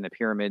discovered in the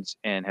pyramids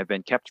and have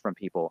been kept from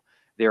people.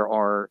 There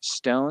are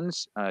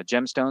stones,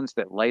 gemstones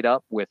that light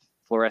up with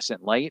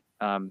fluorescent light.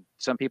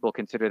 Some people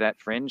consider that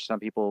fringe. Some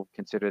people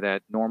consider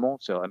that normal.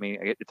 So, I mean,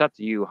 it's up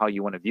to you how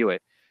you want to view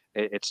it.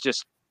 It's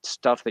just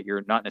stuff that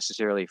you're not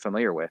necessarily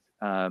familiar with.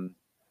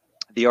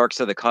 The Arks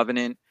of the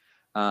Covenant.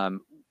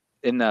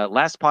 In the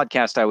last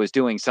podcast I was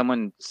doing,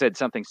 someone said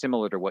something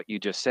similar to what you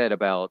just said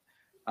about,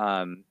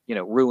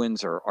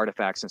 ruins or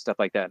artifacts and stuff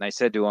like that. And I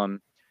said to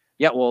him,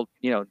 yeah, well,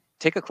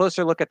 take a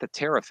closer look at the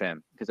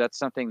teraphim, because that's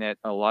something that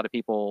a lot of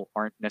people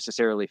aren't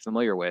necessarily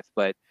familiar with.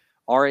 But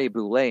R.A.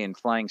 Boulay in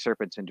Flying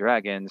Serpents and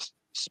Dragons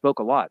spoke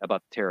a lot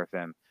about the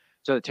teraphim.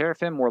 So the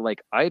teraphim were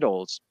like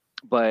idols,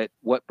 but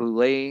what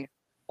Boulay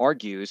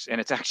argues, and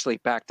it's actually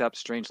backed up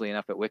strangely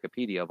enough at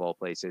Wikipedia of all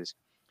places,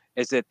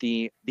 is that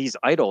these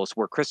idols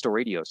were crystal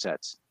radio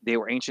sets. They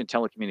were ancient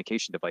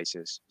telecommunication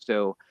devices.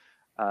 So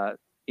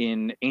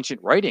in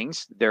ancient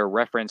writings, they're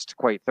referenced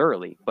quite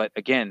thoroughly. But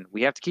again,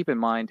 we have to keep in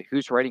mind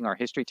who's writing our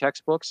history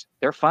textbooks.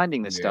 They're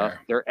finding this stuff.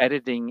 They're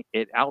editing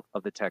it out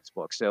of the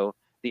textbook. So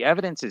the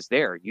evidence is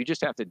there. You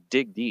just have to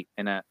dig deep.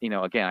 And,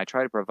 again, I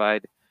try to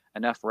provide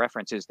enough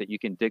references that you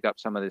can dig up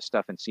some of this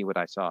stuff and see what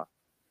I saw.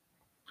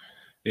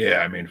 Yeah,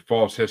 I mean,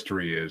 false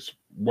history is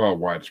well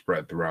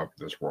widespread throughout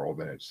this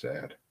world, and it's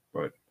sad.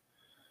 But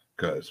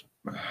because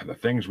the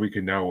things we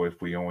could know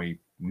if we only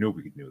knew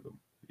we knew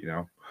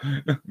them,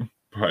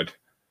 but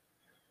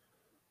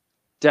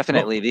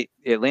definitely the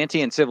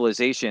Atlantean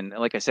civilization,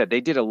 like I said,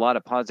 they did a lot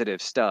of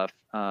positive stuff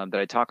that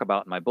I talk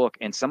about in my book,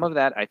 and some of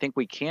that I think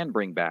we can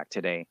bring back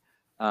today.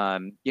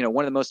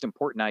 One of the most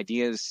important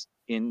ideas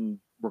in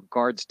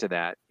regards to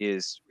that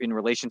is in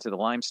relation to the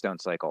limestone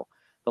cycle.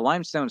 The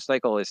limestone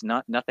cycle is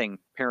nothing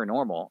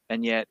paranormal,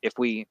 and yet if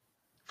we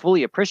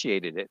fully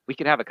appreciated it, we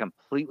could have a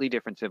completely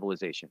different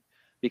civilization.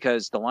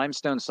 Because the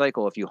limestone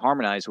cycle, if you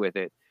harmonize with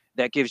it,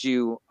 that gives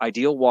you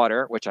ideal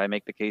water, which I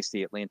make the case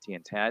the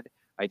Atlanteans had,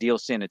 ideal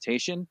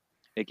sanitation,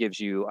 it gives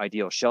you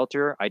ideal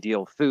shelter,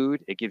 ideal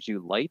food, it gives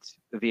you light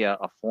via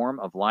a form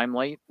of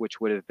limelight, which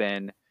would have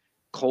been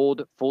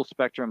cold, full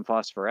spectrum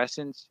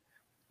phosphorescence.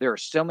 There are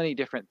so many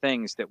different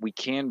things that we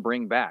can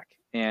bring back.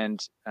 And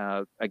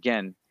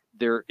again,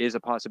 there is a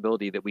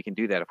possibility that we can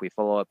do that if we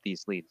follow up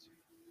these leads.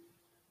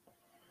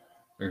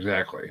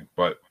 Exactly.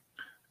 But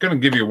I'm going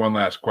to give you one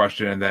last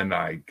question, and then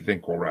I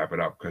think we'll wrap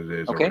it up because it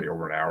is already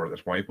over an hour at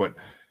this point. But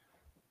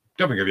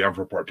definitely going to be on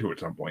for part 2 at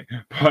some point.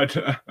 But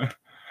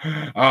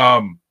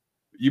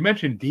you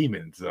mentioned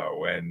demons,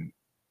 though, and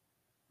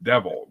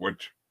devil,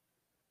 which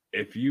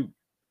if you,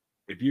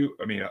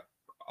 I mean,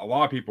 a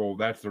lot of people,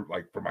 that's the,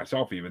 like for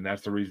myself, even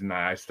that's the reason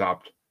I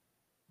stopped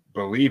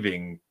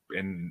believing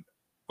in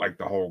like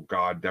the whole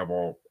God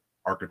devil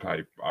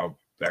archetype of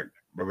that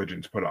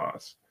religion's put on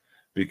us.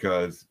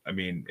 Because I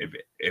mean,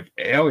 if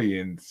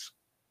aliens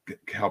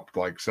helped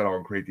like settle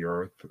and create the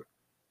earth,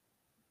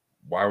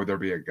 why would there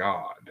be a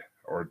god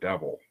or a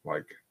devil?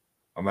 Like,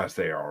 unless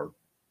they are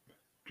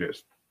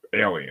just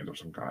aliens of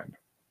some kind.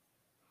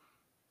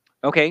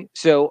 Okay,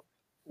 so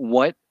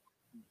what?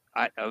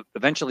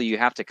 Eventually, you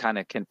have to kind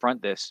of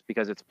confront this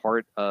because it's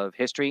part of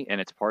history and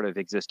it's part of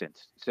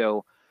existence.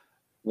 So,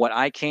 what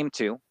I came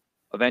to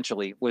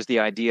eventually was the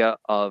idea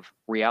of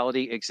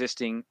reality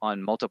existing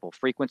on multiple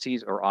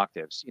frequencies or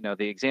octaves.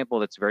 The example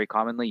that's very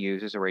commonly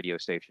used is a radio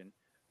station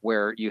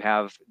where you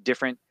have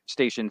different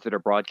stations that are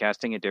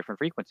broadcasting at different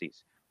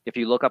frequencies. If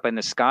you look up in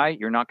the sky,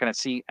 you're not going to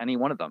see any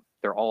one of them.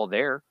 They're all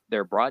there.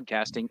 They're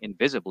broadcasting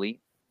invisibly.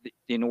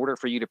 In order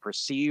for you to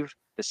perceive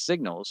the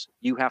signals,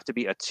 you have to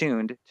be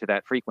attuned to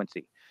that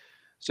frequency.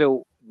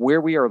 So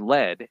where we are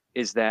led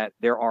is that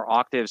there are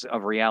octaves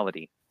of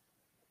reality.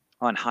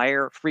 On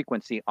higher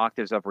frequency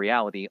octaves of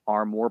reality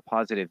are more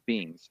positive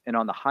beings. And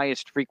on the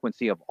highest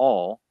frequency of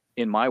all,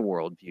 in my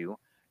worldview,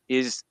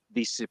 is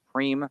the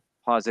supreme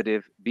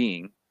positive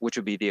being, which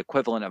would be the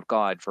equivalent of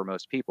God for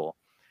most people.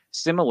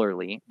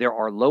 Similarly, there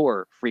are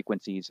lower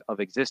frequencies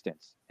of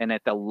existence. And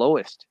at the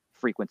lowest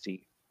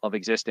frequency of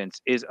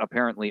existence is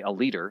apparently a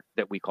leader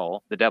that we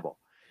call the devil.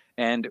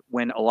 And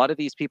when a lot of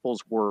these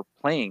peoples were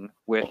playing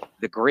with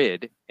the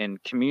grid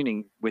and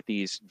communing with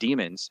these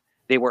demons,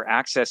 they were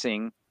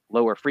accessing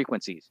lower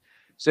frequencies.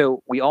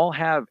 So we all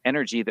have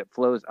energy that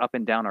flows up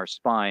and down our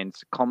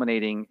spines,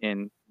 culminating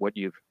in what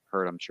you've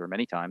heard, I'm sure,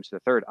 many times, the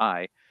third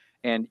eye.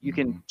 And you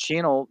can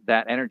channel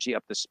that energy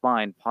up the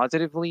spine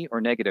positively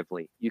or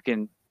negatively. You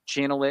can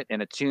channel it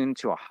and attune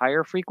to a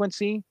higher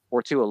frequency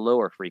or to a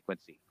lower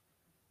frequency.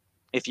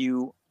 If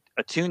you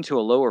attune to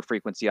a lower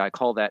frequency, I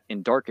call that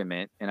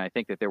endarkenment. And I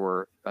think that there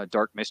were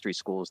dark mystery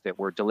schools that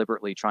were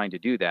deliberately trying to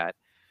do that.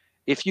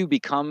 If you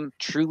become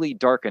truly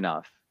dark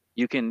enough,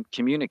 you can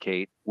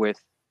communicate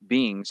with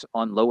beings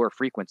on lower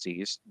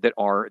frequencies that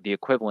are the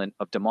equivalent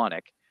of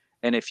demonic.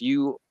 And if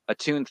you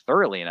attune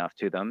thoroughly enough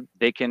to them,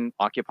 they can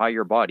occupy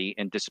your body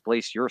and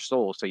displace your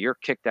soul. So you're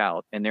kicked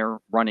out and they're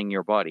running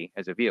your body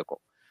as a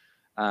vehicle.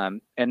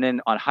 And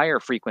then on higher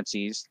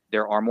frequencies,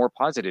 there are more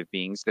positive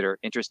beings that are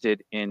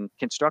interested in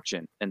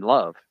construction and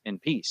love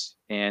and peace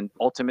and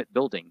ultimate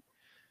building.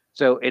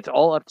 So it's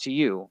all up to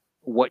you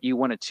what you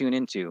want to tune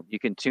into. You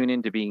can tune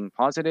into being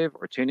positive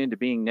or tune into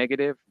being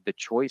negative. The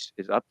choice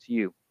is up to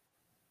you.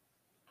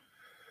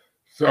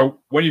 So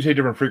when you say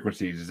different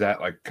frequencies, is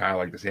that like kind of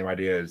like the same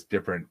idea as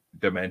different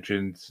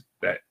dimensions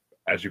that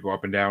as you go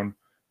up and down?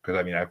 Because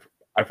I mean,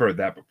 I've heard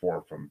that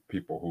before from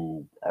people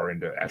who are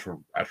into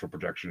astral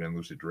projection and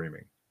lucid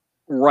dreaming.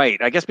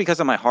 Right. I guess because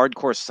of my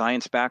hardcore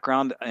science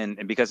background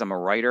and because I'm a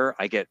writer,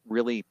 I get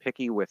really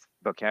picky with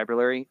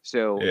vocabulary.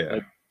 So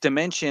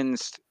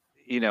dimensions,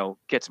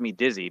 gets me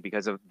dizzy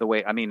because of the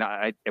way,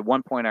 I at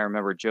one point I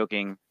remember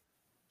joking,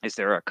 is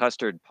there a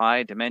custard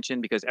pie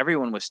dimension? Because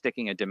everyone was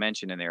sticking a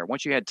dimension in there.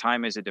 Once you had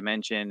time as a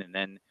dimension, and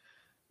then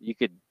you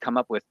could come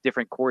up with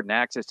different coordinate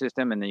axis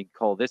system, and then you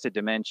call this a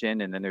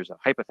dimension, and then there's a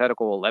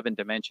hypothetical 11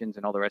 dimensions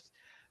and all the rest.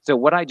 So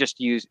what I just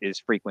use is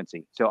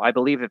frequency. So I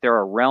believe that there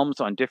are realms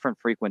on different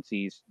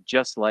frequencies,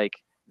 just like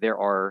there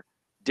are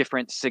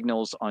different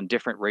signals on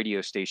different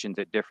radio stations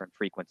at different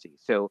frequencies.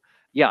 So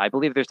yeah, I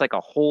believe there's like a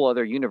whole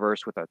other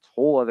universe with a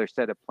whole other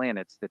set of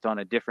planets that's on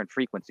a different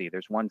frequency.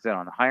 There's ones that are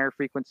on a higher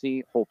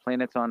frequency, whole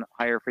planets on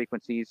higher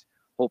frequencies,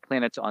 whole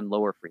planets on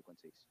lower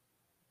frequencies.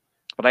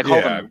 But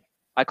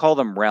I call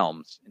them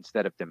realms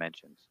instead of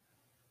dimensions.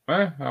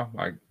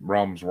 Like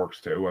realms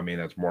works too. I mean,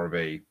 that's more of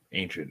a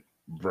ancient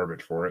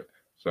verbiage for it,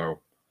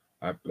 so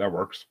that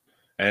works.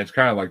 And it's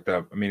kind of like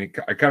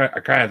I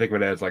kind of think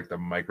of it as like the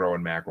micro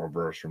and macro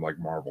verse from like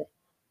Marvel,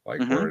 like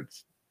where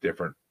it's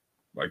different.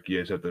 Like you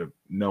just have to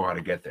know how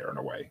to get there in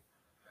a way.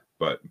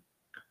 But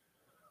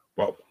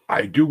well,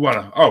 I do want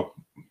to. Oh,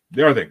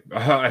 the other thing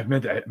I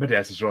meant to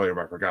ask this earlier,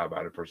 but I forgot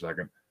about it for a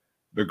second.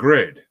 the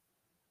grid.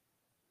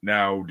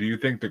 Now, do you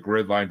think the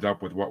grid lines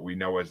up with what we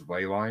know as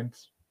ley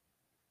lines?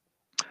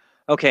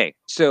 Okay,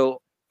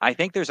 so I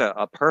think there's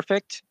a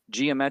perfect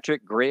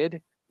geometric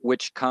grid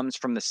which comes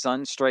from the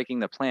sun striking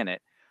the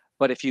planet.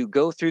 But if you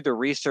go through the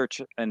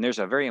research, and there's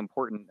a very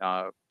important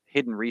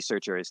hidden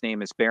researcher, his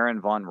name is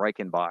Baron von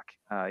Reichenbach.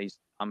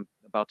 I'm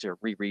about to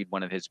reread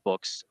one of his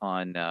books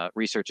on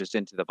researches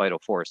into the vital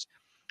force.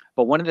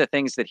 But one of the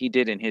things that he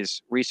did in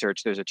his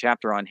research, there's a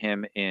chapter on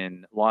him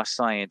in Lost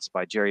Science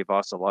by Jerry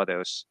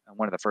Vassalatos,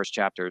 one of the first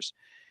chapters.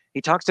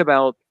 He talks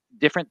about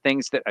different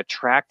things that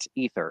attract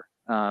ether.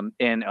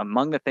 And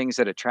among the things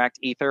that attract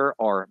ether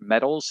are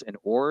metals and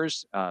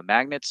ores.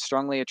 Magnets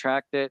strongly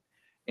attract it,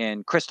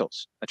 and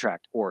crystals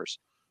attract ores.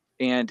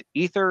 And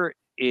ether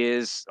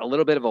is a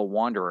little bit of a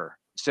wanderer.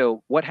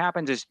 So what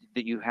happens is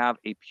that you have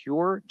a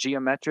pure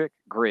geometric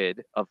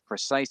grid of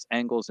precise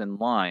angles and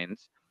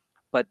lines,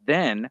 but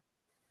then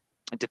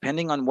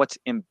depending on what's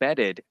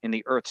embedded in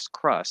the Earth's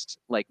crust,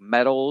 like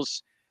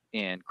metals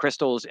and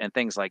crystals and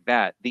things like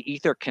that, the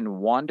ether can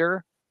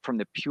wander from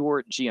the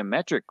pure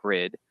geometric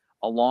grid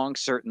along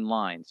certain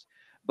lines.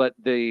 But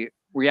the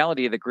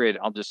reality of the grid,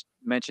 I'll just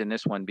mention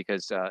this one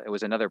because it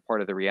was another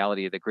part of the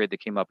reality of the grid that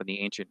came up in the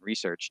ancient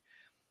research.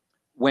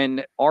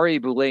 When R.A.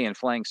 Boulay in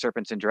Flying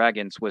Serpents and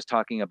Dragons was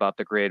talking about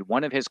the grid,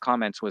 one of his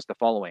comments was the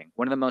following.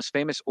 One of the most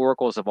famous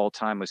oracles of all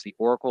time was the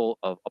Oracle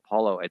of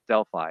Apollo at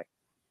Delphi.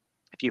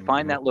 If you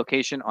find that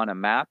location on a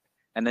map,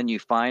 and then you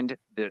find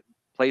the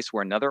place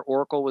where another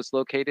oracle was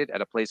located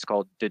at a place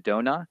called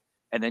Dodona,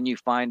 and then you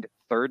find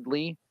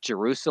thirdly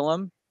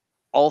Jerusalem,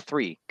 all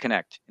three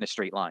connect in a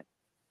straight line.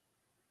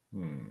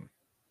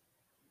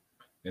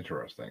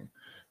 Interesting.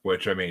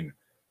 Which, I mean,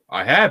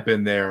 I have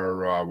been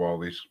there, at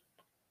least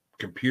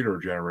computer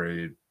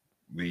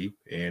generatedly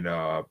in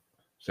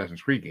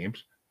Assassin's Creed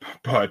games.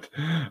 But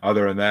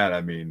other than that,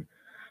 I mean,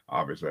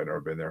 obviously I've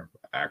never been there,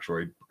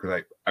 actually,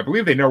 because I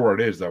believe they know where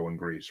it is, though, in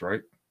Greece,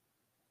 right?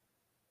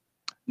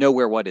 Know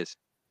where what is?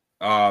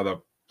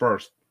 The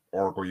first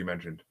oracle you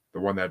mentioned. The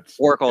one that's...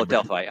 Oracle of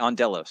Delphi, on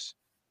Delos.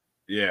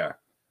 Yeah.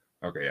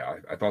 Okay, yeah.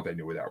 I thought they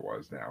knew where that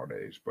was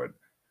nowadays, but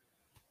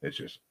it's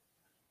just...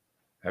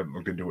 haven't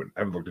looked into it.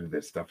 I haven't looked into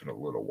this stuff in a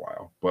little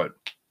while. But,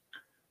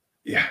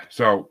 yeah.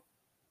 So,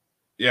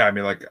 yeah, I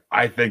mean, like,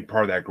 I think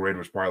part of that grid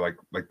was probably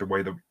like the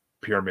way the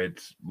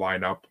pyramids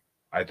line up.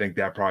 I think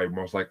that probably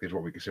most likely is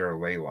what we consider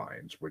ley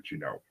lines, which, you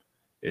know,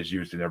 is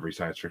used in every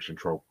science fiction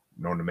trope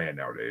known to man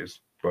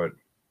nowadays. But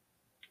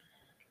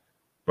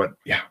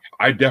yeah,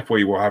 I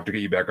definitely will have to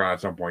get you back on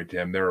at some point,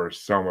 Tim. There is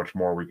so much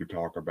more we could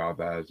talk about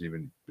that has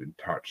even been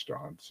touched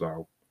on.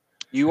 So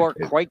you are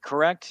quite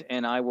correct,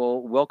 and I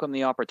will welcome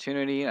the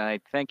opportunity. And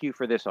I thank you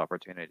for this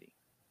opportunity.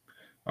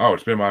 Oh,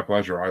 it's been my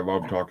pleasure. I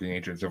love talking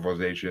ancient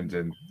civilizations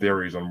and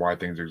theories on why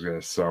things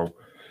exist. So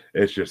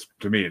it's just,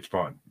 to me, it's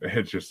fun.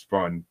 It's just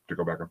fun to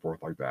go back and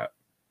forth like that.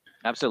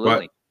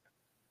 Absolutely. But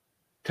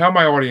tell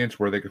my audience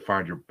where they could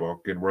find your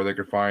book and where they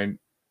could find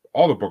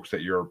all the books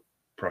that your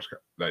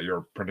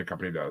printing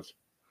company does.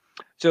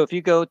 So if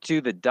you go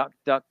to the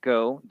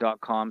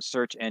duckduckgo.com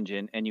search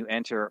engine and you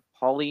enter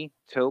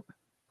Polytope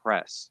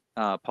Press,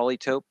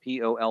 Polytope,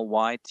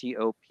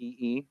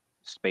 Polytope,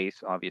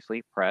 space,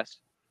 obviously, press.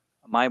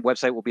 My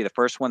website will be the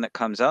first one that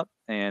comes up,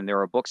 and there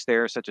are books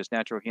there such as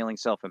Natural Healing,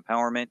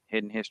 Self-Empowerment,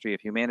 Hidden History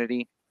of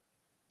Humanity,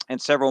 and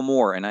several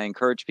more. And I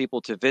encourage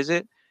people to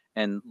visit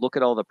and look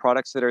at all the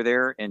products that are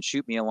there and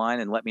shoot me a line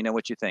and let me know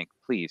what you think,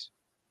 please.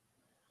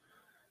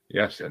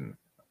 Yes, and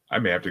I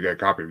may have to get a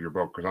copy of your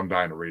book because I'm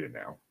dying to read it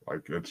now.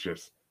 Like,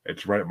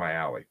 it's right up my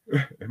alley.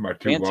 And my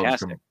two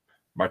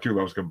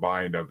loves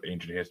combined of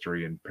ancient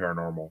history and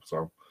paranormal.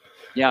 So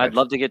yeah, I'd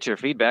love to get your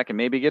feedback and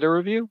maybe get a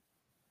review.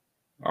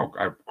 Oh,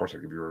 of course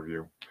I'll give you a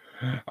review.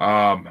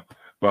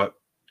 But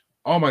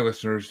all my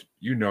listeners,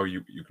 you know,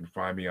 you can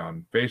find me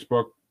on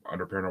Facebook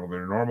under Paranormal the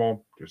New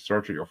Normal. Just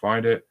search it, you'll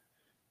find it.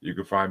 You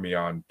can find me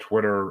on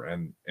Twitter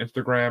and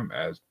Instagram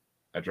as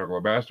at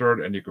Juggalo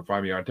Bastard, and you can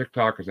find me on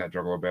TikTok as at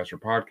Juggalo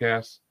Bastard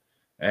Podcast.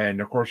 And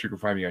of course, you can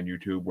find me on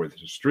YouTube where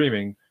this is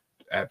streaming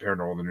at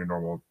Paranormal the New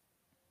Normal.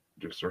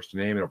 Just search the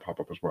name, it'll pop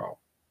up as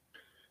well.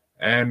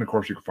 And of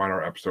course, you can find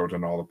our episodes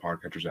on all the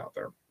podcatchers out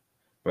there.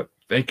 But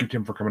thank you,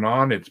 Tim, for coming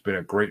on. It's been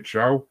a great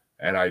show,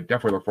 and I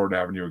definitely look forward to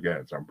having you again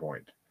at some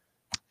point.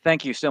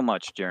 Thank you so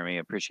much, Jeremy.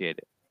 Appreciate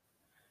it.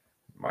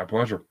 My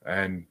pleasure.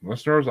 And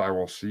listeners, I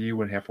will see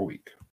you in half a week.